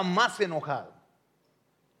 ¿Quién estaba más enojado?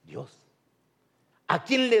 Dios. ¿A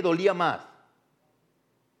quién le dolía más?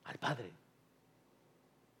 Al Padre.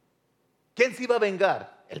 ¿Quién se iba a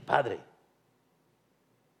vengar? El Padre.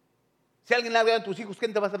 Si alguien le habla a tus hijos,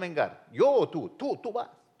 ¿quién te vas a vengar? ¿Yo o tú? Tú vas.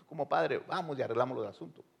 Tú como padre, vamos y arreglamos el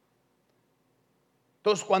asunto.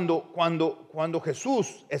 Entonces, cuando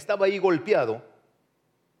Jesús estaba ahí golpeado,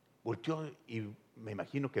 volteó y me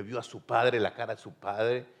imagino que vio a su padre, la cara de su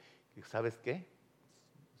padre, y ¿sabes qué?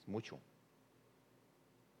 Es mucho.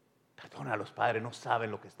 Perdona a los padres, no saben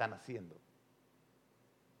lo que están haciendo.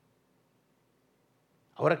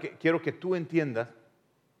 Ahora quiero que tú entiendas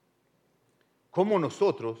cómo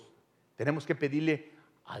nosotros tenemos que pedirle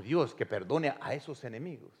a Dios que perdone a esos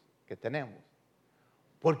enemigos que tenemos.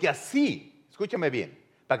 Porque así, escúchame bien,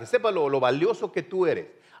 para que sepas lo valioso que tú eres,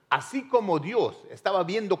 así como Dios estaba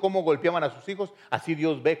viendo cómo golpeaban a sus hijos, así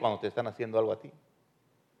Dios ve cuando te están haciendo algo a ti.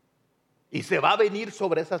 Y se va a venir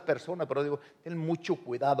sobre esas personas, pero digo, ten mucho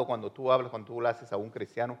cuidado cuando tú hablas, cuando tú lo haces a un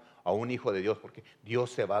cristiano, a un hijo de Dios, porque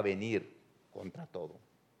Dios se va a venir contra todo.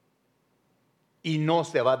 Y no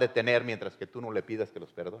se va a detener mientras que tú no le pidas que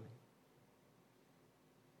los perdone.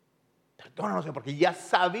 Perdónanos, porque ya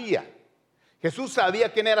sabía. Jesús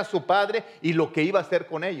sabía quién era su Padre y lo que iba a hacer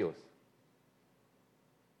con ellos.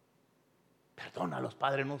 Perdona, los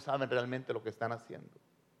padres no saben realmente lo que están haciendo.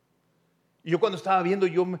 Y yo cuando estaba viendo,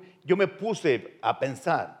 yo me puse a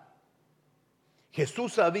pensar.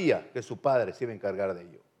 Jesús sabía que su Padre se iba a encargar de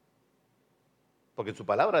ello. Porque en su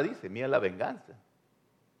palabra dice, mía es la venganza.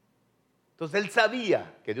 Entonces Él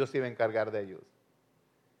sabía que Dios se iba a encargar de ellos.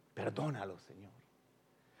 Perdónalos, Señor.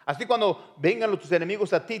 Así cuando vengan tus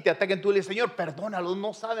enemigos a ti, te ataquen, tú le dices, Señor, perdónalos,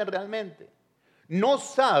 no saben realmente. No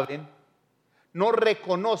saben, no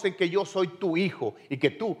reconocen que yo soy tu hijo y que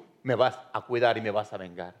tú me vas a cuidar y me vas a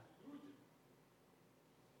vengar.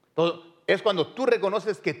 Entonces, es cuando tú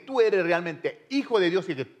reconoces que tú eres realmente hijo de Dios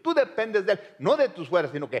y que tú dependes de Él, no de tus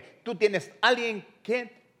fuerzas, sino que tú tienes alguien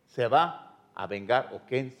que se va a vengar o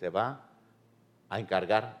quien se va a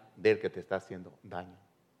encargar del que te está haciendo daño.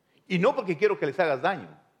 Y no porque quiero que les hagas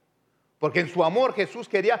daño, porque en su amor Jesús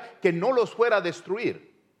quería que no los fuera a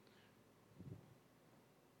destruir.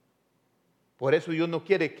 Por eso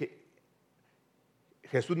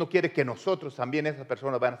Jesús no quiere que nosotros también, esas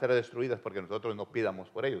personas van a ser destruidas porque nosotros no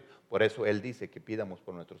pidamos por ellos. Por eso Él dice que pidamos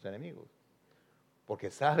por nuestros enemigos.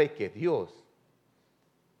 Porque sabe que Dios...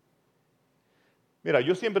 Mira,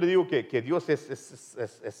 yo siempre digo que Dios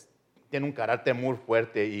tiene un carácter muy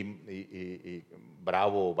fuerte y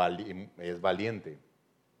bravo, es valiente.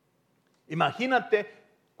 Imagínate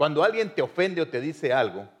Cuando alguien te ofende o te dice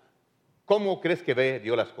algo, ¿cómo crees que ve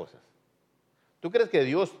Dios las cosas? ¿Tú crees que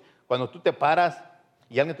Dios, cuando tú te paras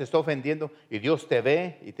y alguien te está ofendiendo y Dios te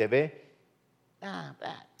ve y te ve,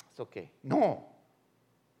 es ok? No,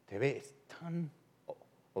 te ve, están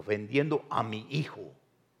ofendiendo a mi hijo,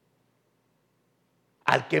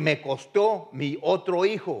 al que me costó mi otro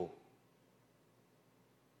hijo.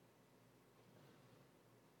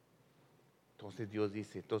 Entonces Dios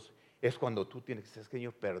dice, es cuando tú tienes que decir,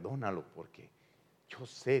 Señor, perdónalo, porque yo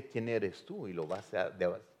sé quién eres tú y lo vas a,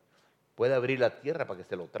 puede abrir la tierra para que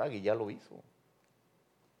se lo trague y ya lo hizo.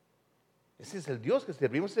 Ese es el Dios que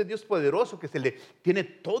servimos, ese Dios poderoso que se le tiene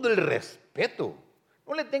todo el respeto.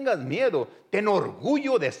 No le tengas miedo, ten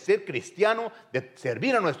orgullo de ser cristiano, de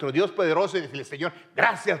servir a nuestro Dios poderoso y decirle, Señor,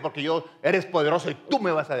 gracias porque eres poderoso y tú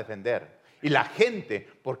me vas a defender. Y la gente,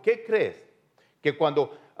 ¿por qué crees que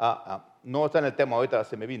cuando, no está en el tema, ahorita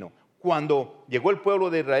se me vino, cuando llegó el pueblo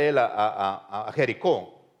de Israel a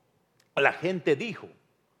Jericó, la gente dijo,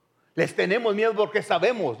 les tenemos miedo porque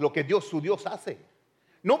sabemos lo que su Dios hace.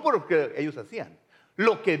 No por lo que ellos hacían,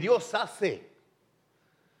 lo que Dios hace.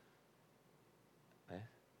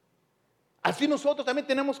 Así nosotros también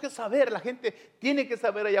tenemos que saber, la gente tiene que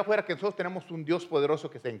saber allá afuera que nosotros tenemos un Dios poderoso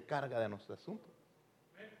que se encarga de nuestro asunto.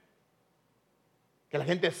 Que la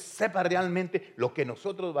gente sepa realmente lo que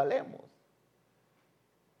nosotros valemos.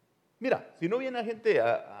 Mira, si no viene la gente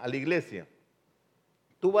a la iglesia,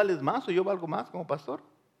 ¿tú vales más o yo valgo más como pastor?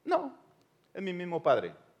 No, es mi mismo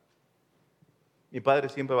padre. Mi padre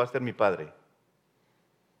siempre va a ser mi padre.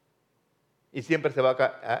 Y siempre se va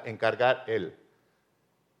a encargar él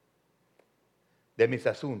de mis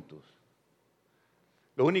asuntos.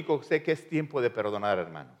 Lo único que sé que es tiempo de perdonar,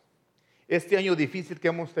 hermanos. Este año difícil que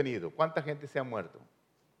hemos tenido, ¿cuánta gente se ha muerto?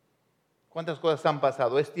 ¿Cuántas cosas han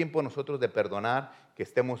pasado? Es tiempo nosotros de perdonar, que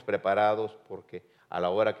estemos preparados, porque a la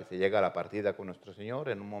hora que se llega a la partida con nuestro Señor,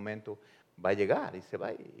 en un momento va a llegar y se va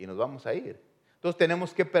a ir, y nos vamos a ir. Entonces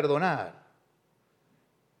tenemos que perdonar.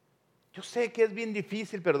 Yo sé que es bien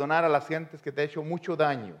difícil perdonar a las gentes que te han hecho mucho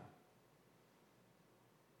daño,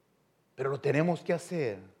 pero lo tenemos que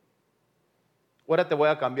hacer. Ahora te voy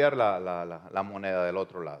a cambiar la moneda del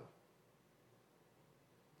otro lado.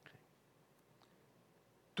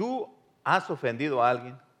 ¿Tú has ofendido a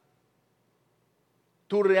alguien?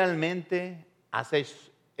 ¿Tú realmente has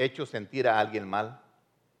hecho sentir a alguien mal?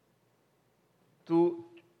 Yo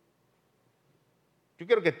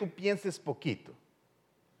quiero que tú pienses poquito.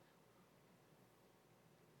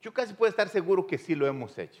 Yo casi puedo estar seguro que sí lo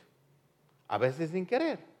hemos hecho. A veces sin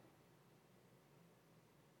querer.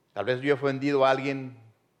 Tal vez yo he ofendido a alguien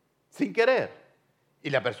sin querer y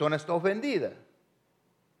la persona está ofendida.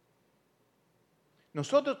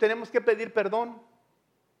 Nosotros tenemos que pedir perdón.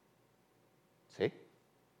 ¿Sí?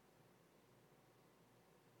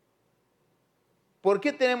 ¿Por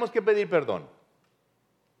qué tenemos que pedir perdón?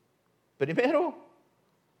 Primero,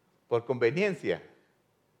 por conveniencia.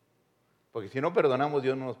 Porque si no perdonamos,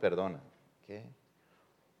 Dios no nos perdona. ¿Qué?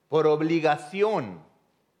 Por obligación.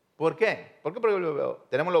 ¿Por qué? Porque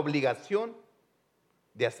tenemos la obligación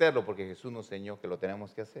de hacerlo, porque Jesús nos enseñó que lo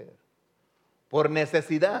tenemos que hacer. Por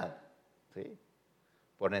necesidad. ¿Sí?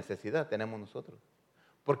 Por necesidad tenemos nosotros.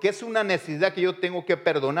 Porque es una necesidad que yo tengo que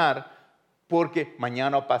perdonar, porque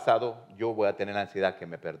mañana o pasado yo voy a tener la necesidad que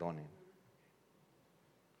me perdonen.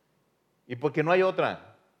 Y porque no hay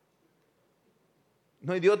otra.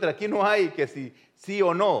 No hay de otra. Aquí no hay que si sí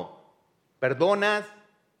o no. Perdonas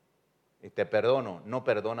y te perdono. No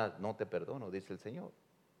perdonas, no te perdono, dice el Señor.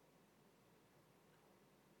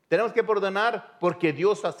 Tenemos que perdonar porque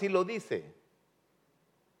Dios así lo dice.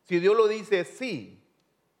 Si Dios lo dice, sí.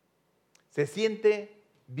 ¿Se siente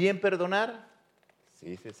bien perdonar?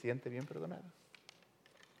 Sí, se siente bien perdonar.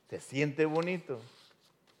 Se siente bonito.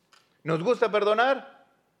 ¿Nos gusta perdonar?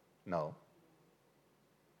 No.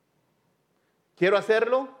 ¿Quiero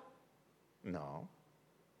hacerlo? No.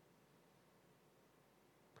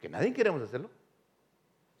 Porque nadie queremos hacerlo.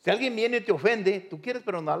 Si alguien viene y te ofende, ¿tú quieres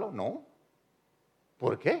perdonarlo? No.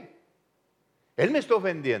 ¿Por qué? Él me está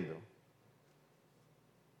ofendiendo.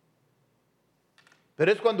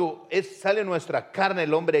 Pero es cuando sale nuestra carne,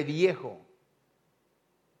 el hombre viejo.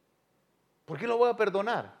 ¿Por qué lo voy a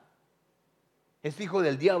perdonar? Es hijo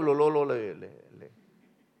del diablo, le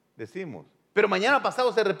decimos. Pero mañana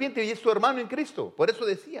pasado se arrepiente y es tu hermano en Cristo. Por eso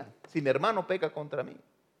decía, si mi hermano peca contra mí.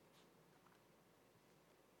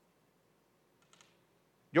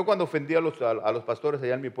 Yo cuando ofendí a los pastores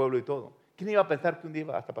allá en mi pueblo y todo, ¿quién iba a pensar que un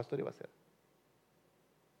día hasta pastor iba a ser?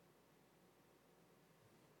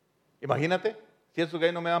 Imagínate, si esos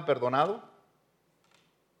gays no me han perdonado,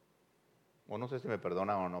 o no sé si me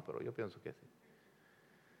perdonan o no, pero yo pienso que sí.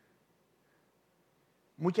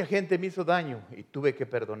 Mucha gente me hizo daño y tuve que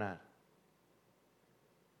perdonar.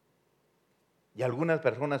 Y a algunas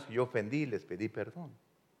personas que yo ofendí les pedí perdón.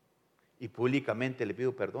 Y públicamente le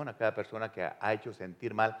pido perdón a cada persona que ha hecho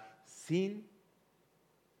sentir mal sin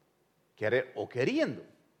querer o queriendo.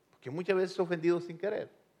 Porque muchas veces he ofendido sin querer.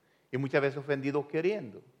 Y muchas veces he ofendido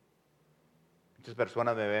queriendo. Muchas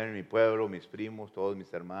personas me ven en mi pueblo, mis primos, todos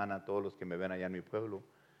mis hermanas, todos los que me ven allá en mi pueblo.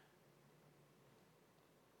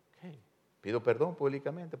 Okay. Pido perdón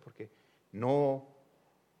públicamente porque no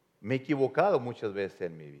me he equivocado muchas veces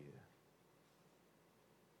en mi vida.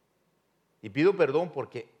 Y pido perdón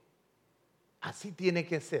porque así tiene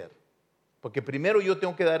que ser. Porque primero yo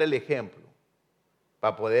tengo que dar el ejemplo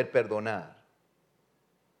para poder perdonar.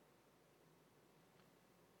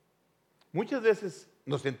 Muchas veces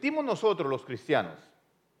nos sentimos nosotros los cristianos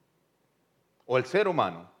o el ser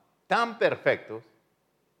humano tan perfectos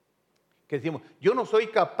que decimos, yo no soy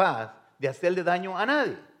capaz de hacerle daño a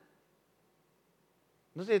nadie.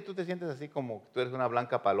 No sé si tú te sientes así como que tú eres una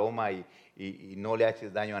blanca paloma y no le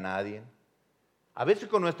haces daño a nadie. A veces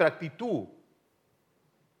con nuestra actitud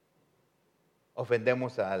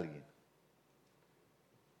ofendemos a alguien.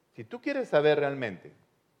 Si tú quieres saber realmente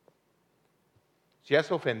si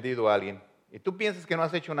has ofendido a alguien y tú piensas que no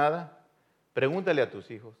has hecho nada, pregúntale a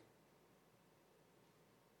tus hijos,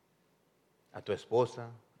 a tu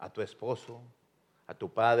esposa, a tu esposo, a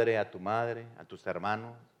tu padre, a tu madre, a tus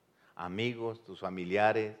hermanos, amigos, tus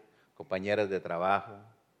familiares, compañeras de trabajo.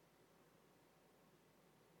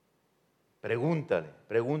 Pregúntale,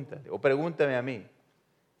 o pregúntame a mí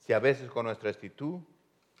si a veces con nuestra actitud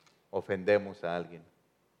ofendemos a alguien.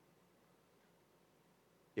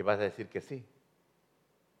 Y vas a decir que sí.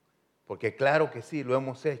 Porque claro que sí, lo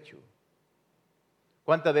hemos hecho.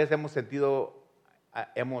 ¿Cuántas veces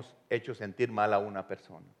hemos hecho sentir mal a una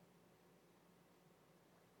persona?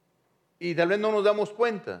 Y tal vez no nos damos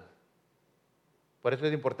cuenta. Por eso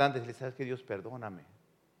es importante decirle, ¿sabes qué? Dios, perdóname.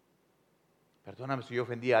 Perdóname si yo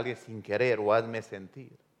ofendí a alguien sin querer o hazme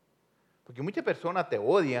sentir. Porque mucha persona te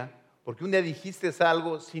odia porque un día dijiste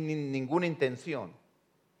algo sin ninguna intención.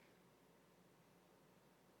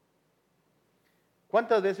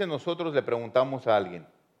 ¿Cuántas veces nosotros le preguntamos a alguien,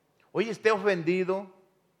 oye, ¿esté ofendido?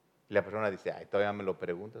 Y la persona dice, ay, todavía me lo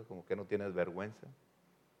preguntas, como que no tienes vergüenza.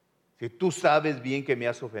 Si tú sabes bien que me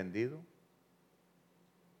has ofendido.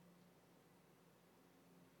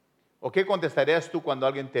 ¿O qué contestarías tú cuando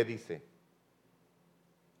alguien te dice?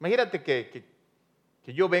 Imagínate que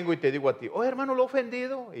yo vengo y te digo a ti, oh hermano, ¿lo he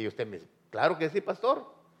ofendido? Y usted me dice, claro que sí, pastor.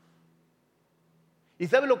 ¿Y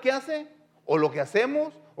sabe lo que hace? O lo que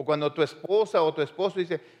hacemos, o cuando tu esposa o tu esposo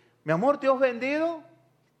dice, mi amor, ¿te he ofendido?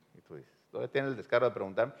 Y tú dices, todavía tienes el descaro de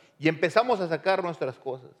preguntarme. Y empezamos a sacar nuestras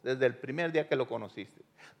cosas desde el primer día que lo conociste.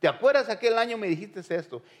 ¿Te acuerdas aquel año me dijiste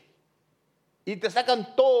esto? Y te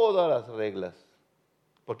sacan todas las reglas.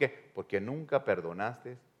 ¿Por qué? Porque nunca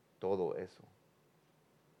perdonaste todo eso.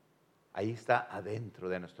 Ahí está adentro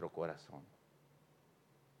de nuestro corazón.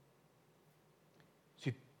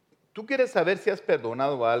 Si tú quieres saber si has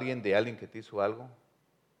perdonado a alguien de alguien que te hizo algo,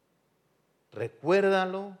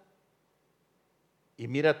 recuérdalo y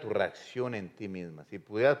mira tu reacción en ti misma. Si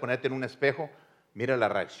pudieras ponerte en un espejo, mira la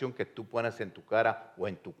reacción que tú pones en tu cara o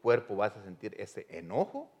en tu cuerpo. ¿Vas a sentir ese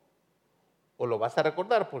enojo o lo vas a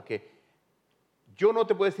recordar? Porque yo no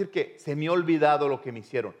te puedo decir que se me ha olvidado lo que me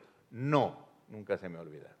hicieron. No, nunca se me ha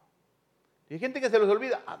olvidado. Y hay gente que se los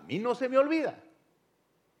olvida. A mí no se me olvida.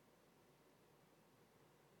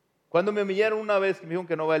 Cuando me humillaron una vez que me dijeron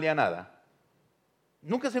que no valía nada,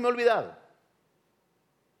 nunca se me ha olvidado.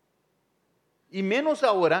 Y menos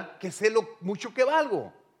ahora que sé lo mucho que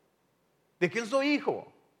valgo. ¿De quién soy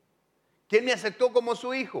hijo? ¿Quién me aceptó como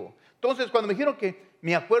su hijo? Entonces, cuando me dijeron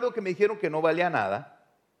me acuerdo que me dijeron que no valía nada,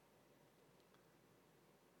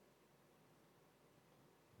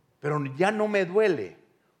 pero ya no me duele.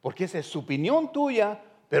 Porque esa es su opinión tuya,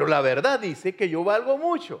 pero la verdad dice que yo valgo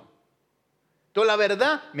mucho. Entonces la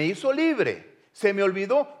verdad me hizo libre. Se me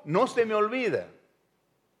olvidó, no se me olvida.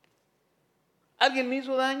 ¿Alguien me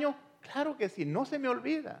hizo daño? Claro que sí, no se me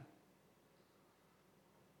olvida.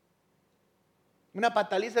 Una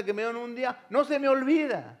pataliza que me dio en un día, no se me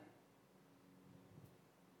olvida.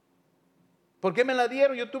 ¿Por qué me la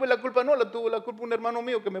dieron? Yo tuve la culpa, no, la tuvo la culpa un hermano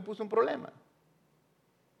mío que me puso un problema.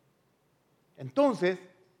 Entonces,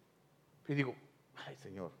 yo digo, ay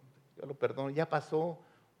Señor, yo lo perdono, ya pasó,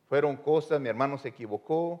 fueron cosas, mi hermano se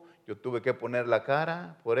equivocó, yo tuve que poner la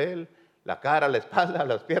cara por él, la cara, la espalda,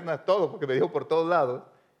 las piernas, todo, porque me dio por todos lados.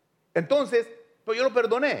 Entonces, pues yo lo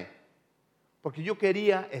perdoné, porque yo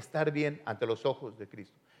quería estar bien ante los ojos de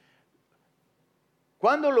Cristo.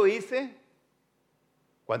 ¿Cuándo lo hice?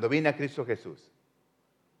 Cuando vine a Cristo Jesús.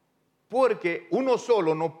 porque uno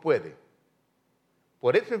solo no puede.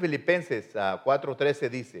 Por eso en Filipenses 4:13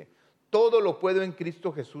 dice, todo lo puedo en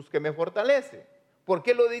Cristo Jesús que me fortalece. ¿Por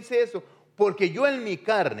qué lo dice eso? Porque yo en mi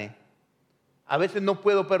carne a veces no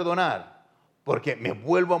puedo perdonar, porque me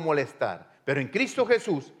vuelvo a molestar. Pero en Cristo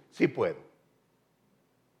Jesús sí puedo.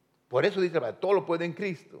 Por eso dice, todo lo puedo en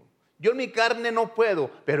Cristo. Yo en mi carne no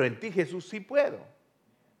puedo, pero en ti Jesús sí puedo.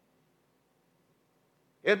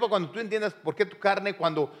 Es por cuando tú entiendas por qué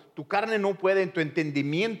cuando tu carne no puede, en tu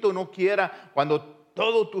entendimiento no quiera, cuando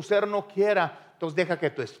todo tu ser no quiera, entonces deja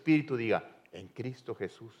que tu espíritu diga, en Cristo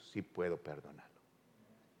Jesús sí puedo perdonarlo.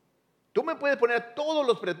 Tú me puedes poner todos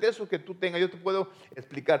los pretextos que tú tengas, yo te puedo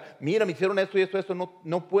explicar, mira, me hicieron esto y esto,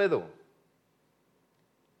 no puedo.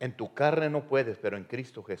 En tu carne no puedes, pero en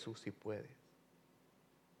Cristo Jesús sí puedes.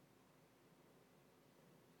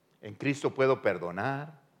 En Cristo puedo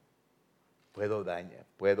perdonar, puedo dañar,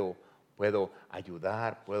 puedo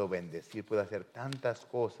ayudar, puedo bendecir, puedo hacer tantas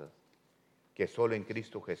cosas que solo en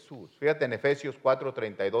Cristo Jesús. Fíjate en Efesios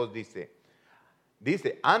 4:32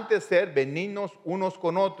 dice, antes ser benignos unos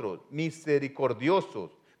con otros,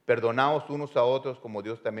 misericordiosos, perdonaos unos a otros como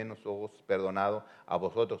Dios también nos ha perdonado a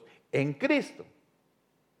vosotros en Cristo.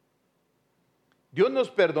 Dios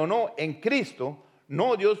nos perdonó en Cristo,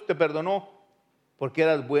 no Dios te perdonó porque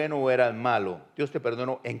eras bueno o eras malo. Dios te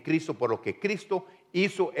perdonó en Cristo por lo que Cristo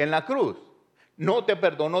hizo en la cruz. No te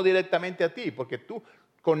perdonó directamente a ti, porque tú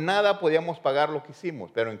con nada podíamos pagar lo que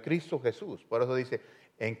hicimos, pero en Cristo Jesús. Por eso dice,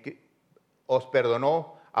 os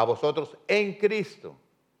perdonó a vosotros en Cristo.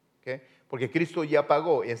 ¿Okay? Porque Cristo ya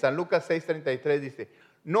pagó. Y en San Lucas 6:33 dice,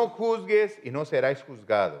 no juzgues y no seráis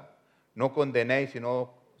juzgados. No condenéis y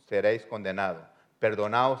no seréis condenados.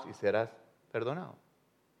 Perdonaos y serás perdonado.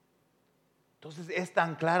 Entonces es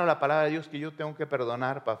tan clara la palabra de Dios que yo tengo que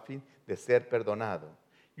perdonar para fin de ser perdonado.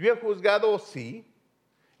 Yo he juzgado, sí.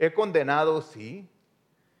 He condenado, sí.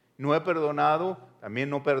 No he perdonado,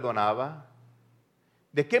 también no perdonaba.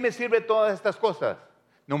 ¿De qué me sirve todas estas cosas?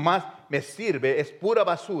 Nomás me sirve, es pura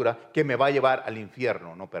basura que me va a llevar al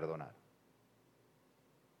infierno, no perdonar.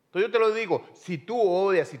 Entonces yo te lo digo, si tú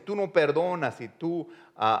odias, si tú no perdonas, si tú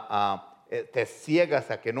te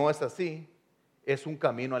ciegas a que no es así, es un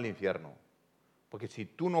camino al infierno. Porque si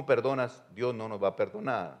tú no perdonas, Dios no nos va a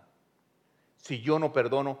perdonar. Si yo no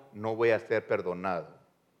perdono, no voy a ser perdonado.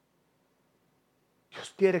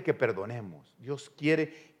 Dios quiere que perdonemos. Dios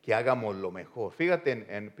quiere que hagamos lo mejor. Fíjate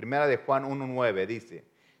en 1 de Juan 1:9 dice,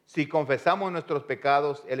 si confesamos nuestros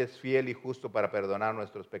pecados, Él es fiel y justo para perdonar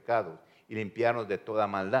nuestros pecados y limpiarnos de toda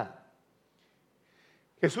maldad.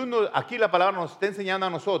 Jesús, aquí la palabra nos está enseñando a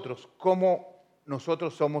nosotros cómo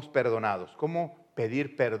nosotros somos perdonados, cómo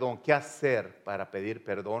pedir perdón, qué hacer para pedir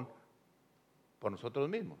perdón por nosotros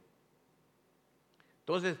mismos.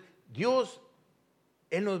 Entonces, Dios,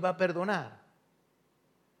 Él nos va a perdonar.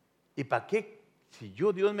 ¿Y para qué? Si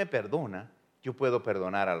Dios me perdona, yo puedo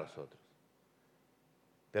perdonar a los otros.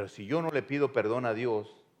 Pero si yo no le pido perdón a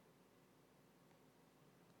Dios,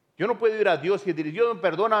 yo no puedo ir a Dios y decir, Dios,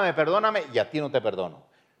 perdóname, y a ti no te perdono.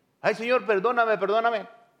 Ay, Señor, perdóname,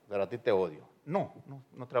 pero a ti te odio. No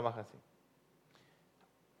trabaja así.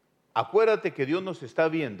 Acuérdate que Dios nos está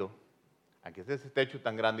viendo, aunque esté ese techo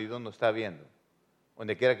tan grande y Dios nos está viendo,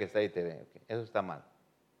 donde quiera que esté ahí te ve. Okay. Eso está mal,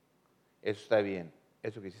 eso está bien,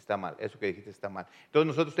 eso que hiciste está mal, eso que dijiste está mal. Entonces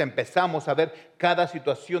nosotros empezamos a ver cada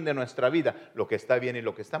situación de nuestra vida, lo que está bien y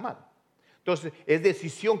lo que está mal. Entonces es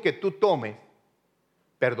decisión que tú tomes,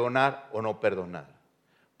 perdonar o no perdonar.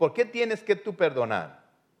 ¿Por qué tienes que tú perdonar?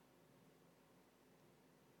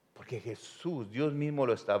 Porque Jesús, Dios mismo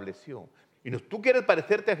lo estableció. Y si tú quieres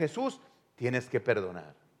parecerte a Jesús, tienes que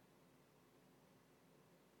perdonar.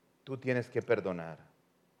 Tú tienes que perdonar.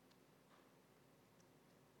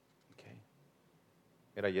 Okay.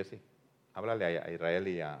 Mira, Jesse, háblale a Israel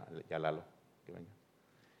y a Lalo. Que vengan.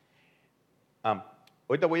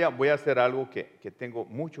 Ahorita voy a hacer algo que tengo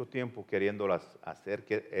mucho tiempo queriéndolo hacer,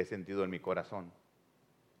 que he sentido en mi corazón.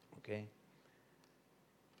 Okay.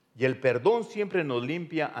 Y el perdón siempre nos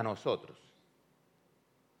limpia a nosotros.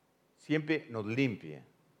 Siempre nos limpia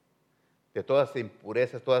de todas las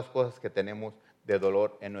impurezas, todas las cosas que tenemos de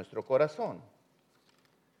dolor en nuestro corazón.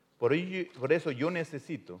 Por eso yo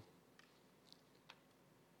necesito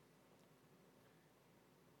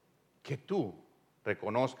que tú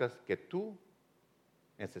reconozcas que tú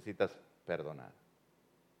necesitas perdonar.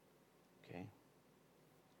 ¿Okay?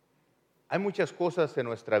 Hay muchas cosas en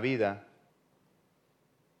nuestra vida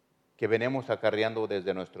que venimos acarreando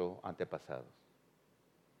desde nuestros antepasados.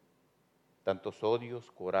 Tantos odios,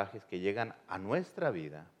 corajes que llegan a nuestra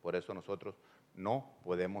vida, por eso nosotros no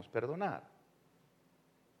podemos perdonar.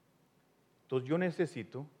 Entonces yo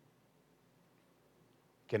necesito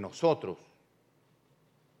que nosotros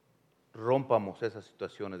rompamos esas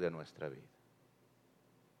situaciones de nuestra vida.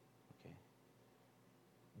 ¿Okay?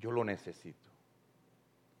 Yo lo necesito.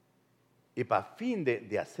 Y para fin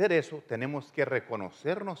de hacer eso, tenemos que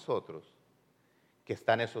reconocer nosotros que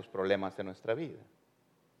están esos problemas en nuestra vida.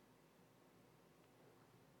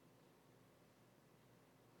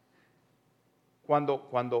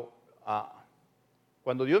 Cuando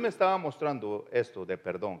Dios me estaba mostrando esto de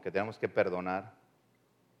perdón, que tenemos que perdonar,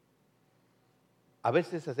 a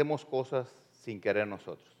veces hacemos cosas sin querer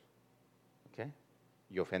nosotros, ¿okay?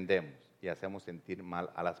 Y ofendemos y hacemos sentir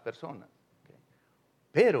mal a las personas. ¿Okay?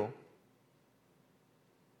 Pero,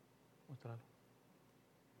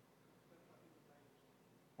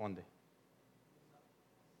 ¿dónde?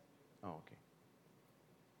 Oh, ok.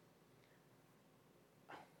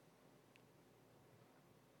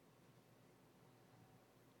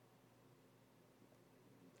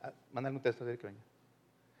 Mándale un texto de que venga.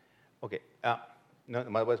 Ok, no,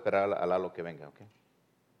 más voy a esperar a Lalo que venga, ok.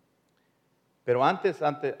 Pero antes,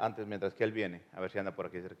 mientras que él viene, a ver si anda por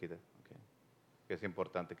aquí cerquita, okay, que es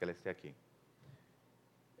importante que él esté aquí.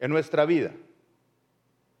 En nuestra vida,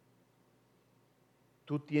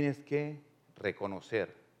 tú tienes que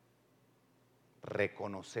reconocer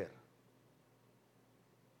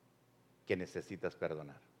que necesitas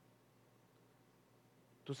perdonar.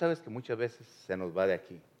 Tú sabes que muchas veces se nos va de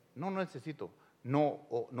aquí. No necesito,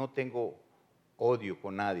 no tengo odio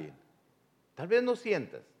con nadie. Tal vez no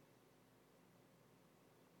sientas.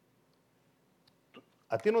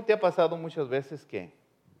 ¿A ti no te ha pasado muchas veces que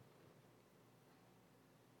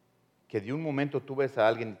de un momento tú ves a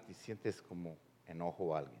alguien y te sientes como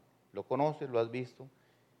enojo a alguien? Lo conoces, lo has visto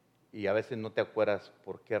y a veces no te acuerdas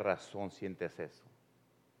por qué razón sientes eso.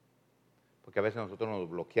 Porque a veces nosotros nos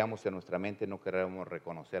bloqueamos en nuestra mente y no queremos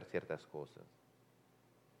reconocer ciertas cosas.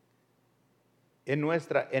 En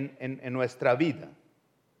nuestra vida,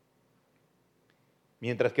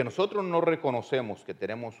 mientras que nosotros no reconocemos que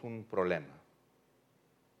tenemos un problema,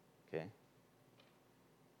 ¿okay?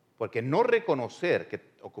 Porque no reconocer que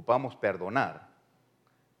ocupamos perdonar,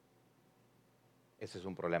 ese es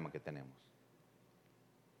un problema que tenemos.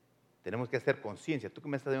 Tenemos que hacer conciencia. Tú que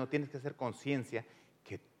me estás diciendo, tienes que hacer conciencia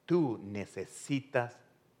que tú necesitas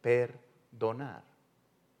perdonar.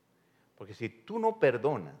 Porque si tú no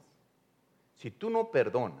perdonas,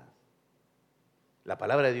 la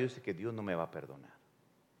palabra de Dios dice que Dios no me va a perdonar.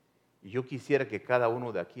 Y yo quisiera que cada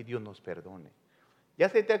uno de aquí Dios nos perdone. ¿Ya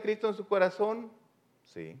acepté a Cristo en su corazón?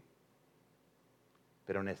 Sí.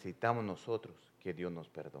 Pero necesitamos nosotros que Dios nos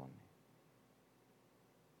perdone.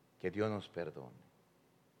 Que Dios nos perdone.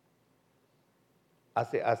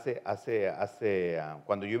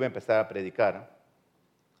 Cuando yo iba a empezar a predicar,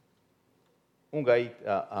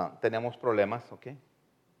 teníamos problemas, ¿ok?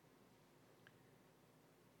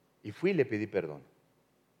 Y fui y le pedí perdón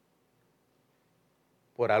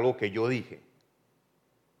por algo que yo dije.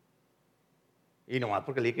 Y nomás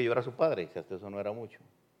porque le dije que yo era su padre, y hasta eso no era mucho.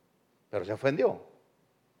 Pero se ofendió.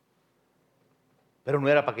 Pero no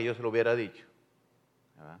era para que yo se lo hubiera dicho.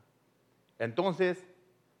 ¿Verdad? Entonces,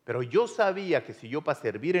 pero yo sabía que si yo para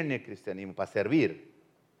servir en el cristianismo,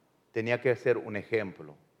 tenía que ser un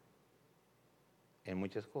ejemplo en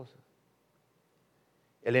muchas cosas.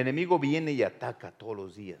 El enemigo viene y ataca todos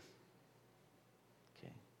los días.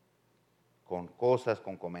 ¿Okay? Con cosas,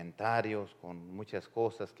 con comentarios, con muchas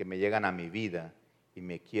cosas que me llegan a mi vida y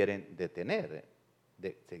me quieren detener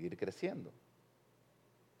de seguir creciendo.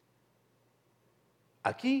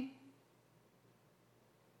 Aquí,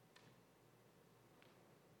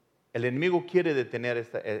 el enemigo quiere detener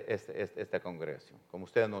esta congregación, como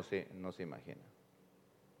ustedes no se imaginan.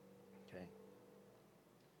 Okay.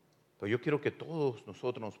 Pero yo quiero que todos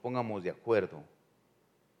nosotros nos pongamos de acuerdo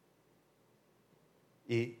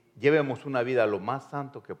y llevemos una vida lo más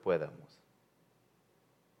santo que podamos.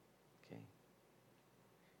 Okay.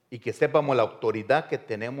 Y que sepamos la autoridad que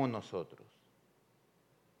tenemos nosotros.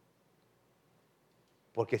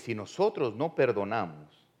 Porque si nosotros no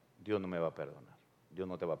perdonamos, Dios no me va a perdonar. Dios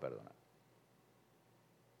no te va a perdonar.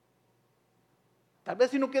 Tal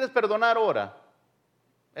vez si no quieres perdonar ahora,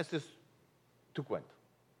 ese es tu cuento.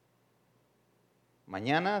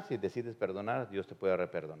 Mañana, si decides perdonar, Dios te puede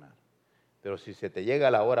reperdonar. Pero si se te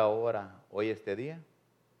llega la hora, hoy este día,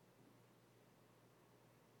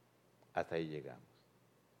 hasta ahí llegamos.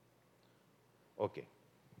 Ok.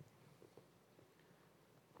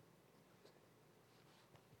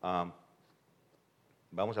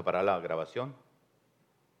 Vamos a parar la grabación.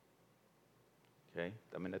 Okay.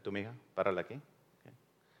 También de tu hija, párala aquí.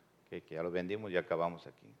 Okay. Que ya lo vendimos y acabamos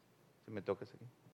aquí. ¿Sí me tocas aquí?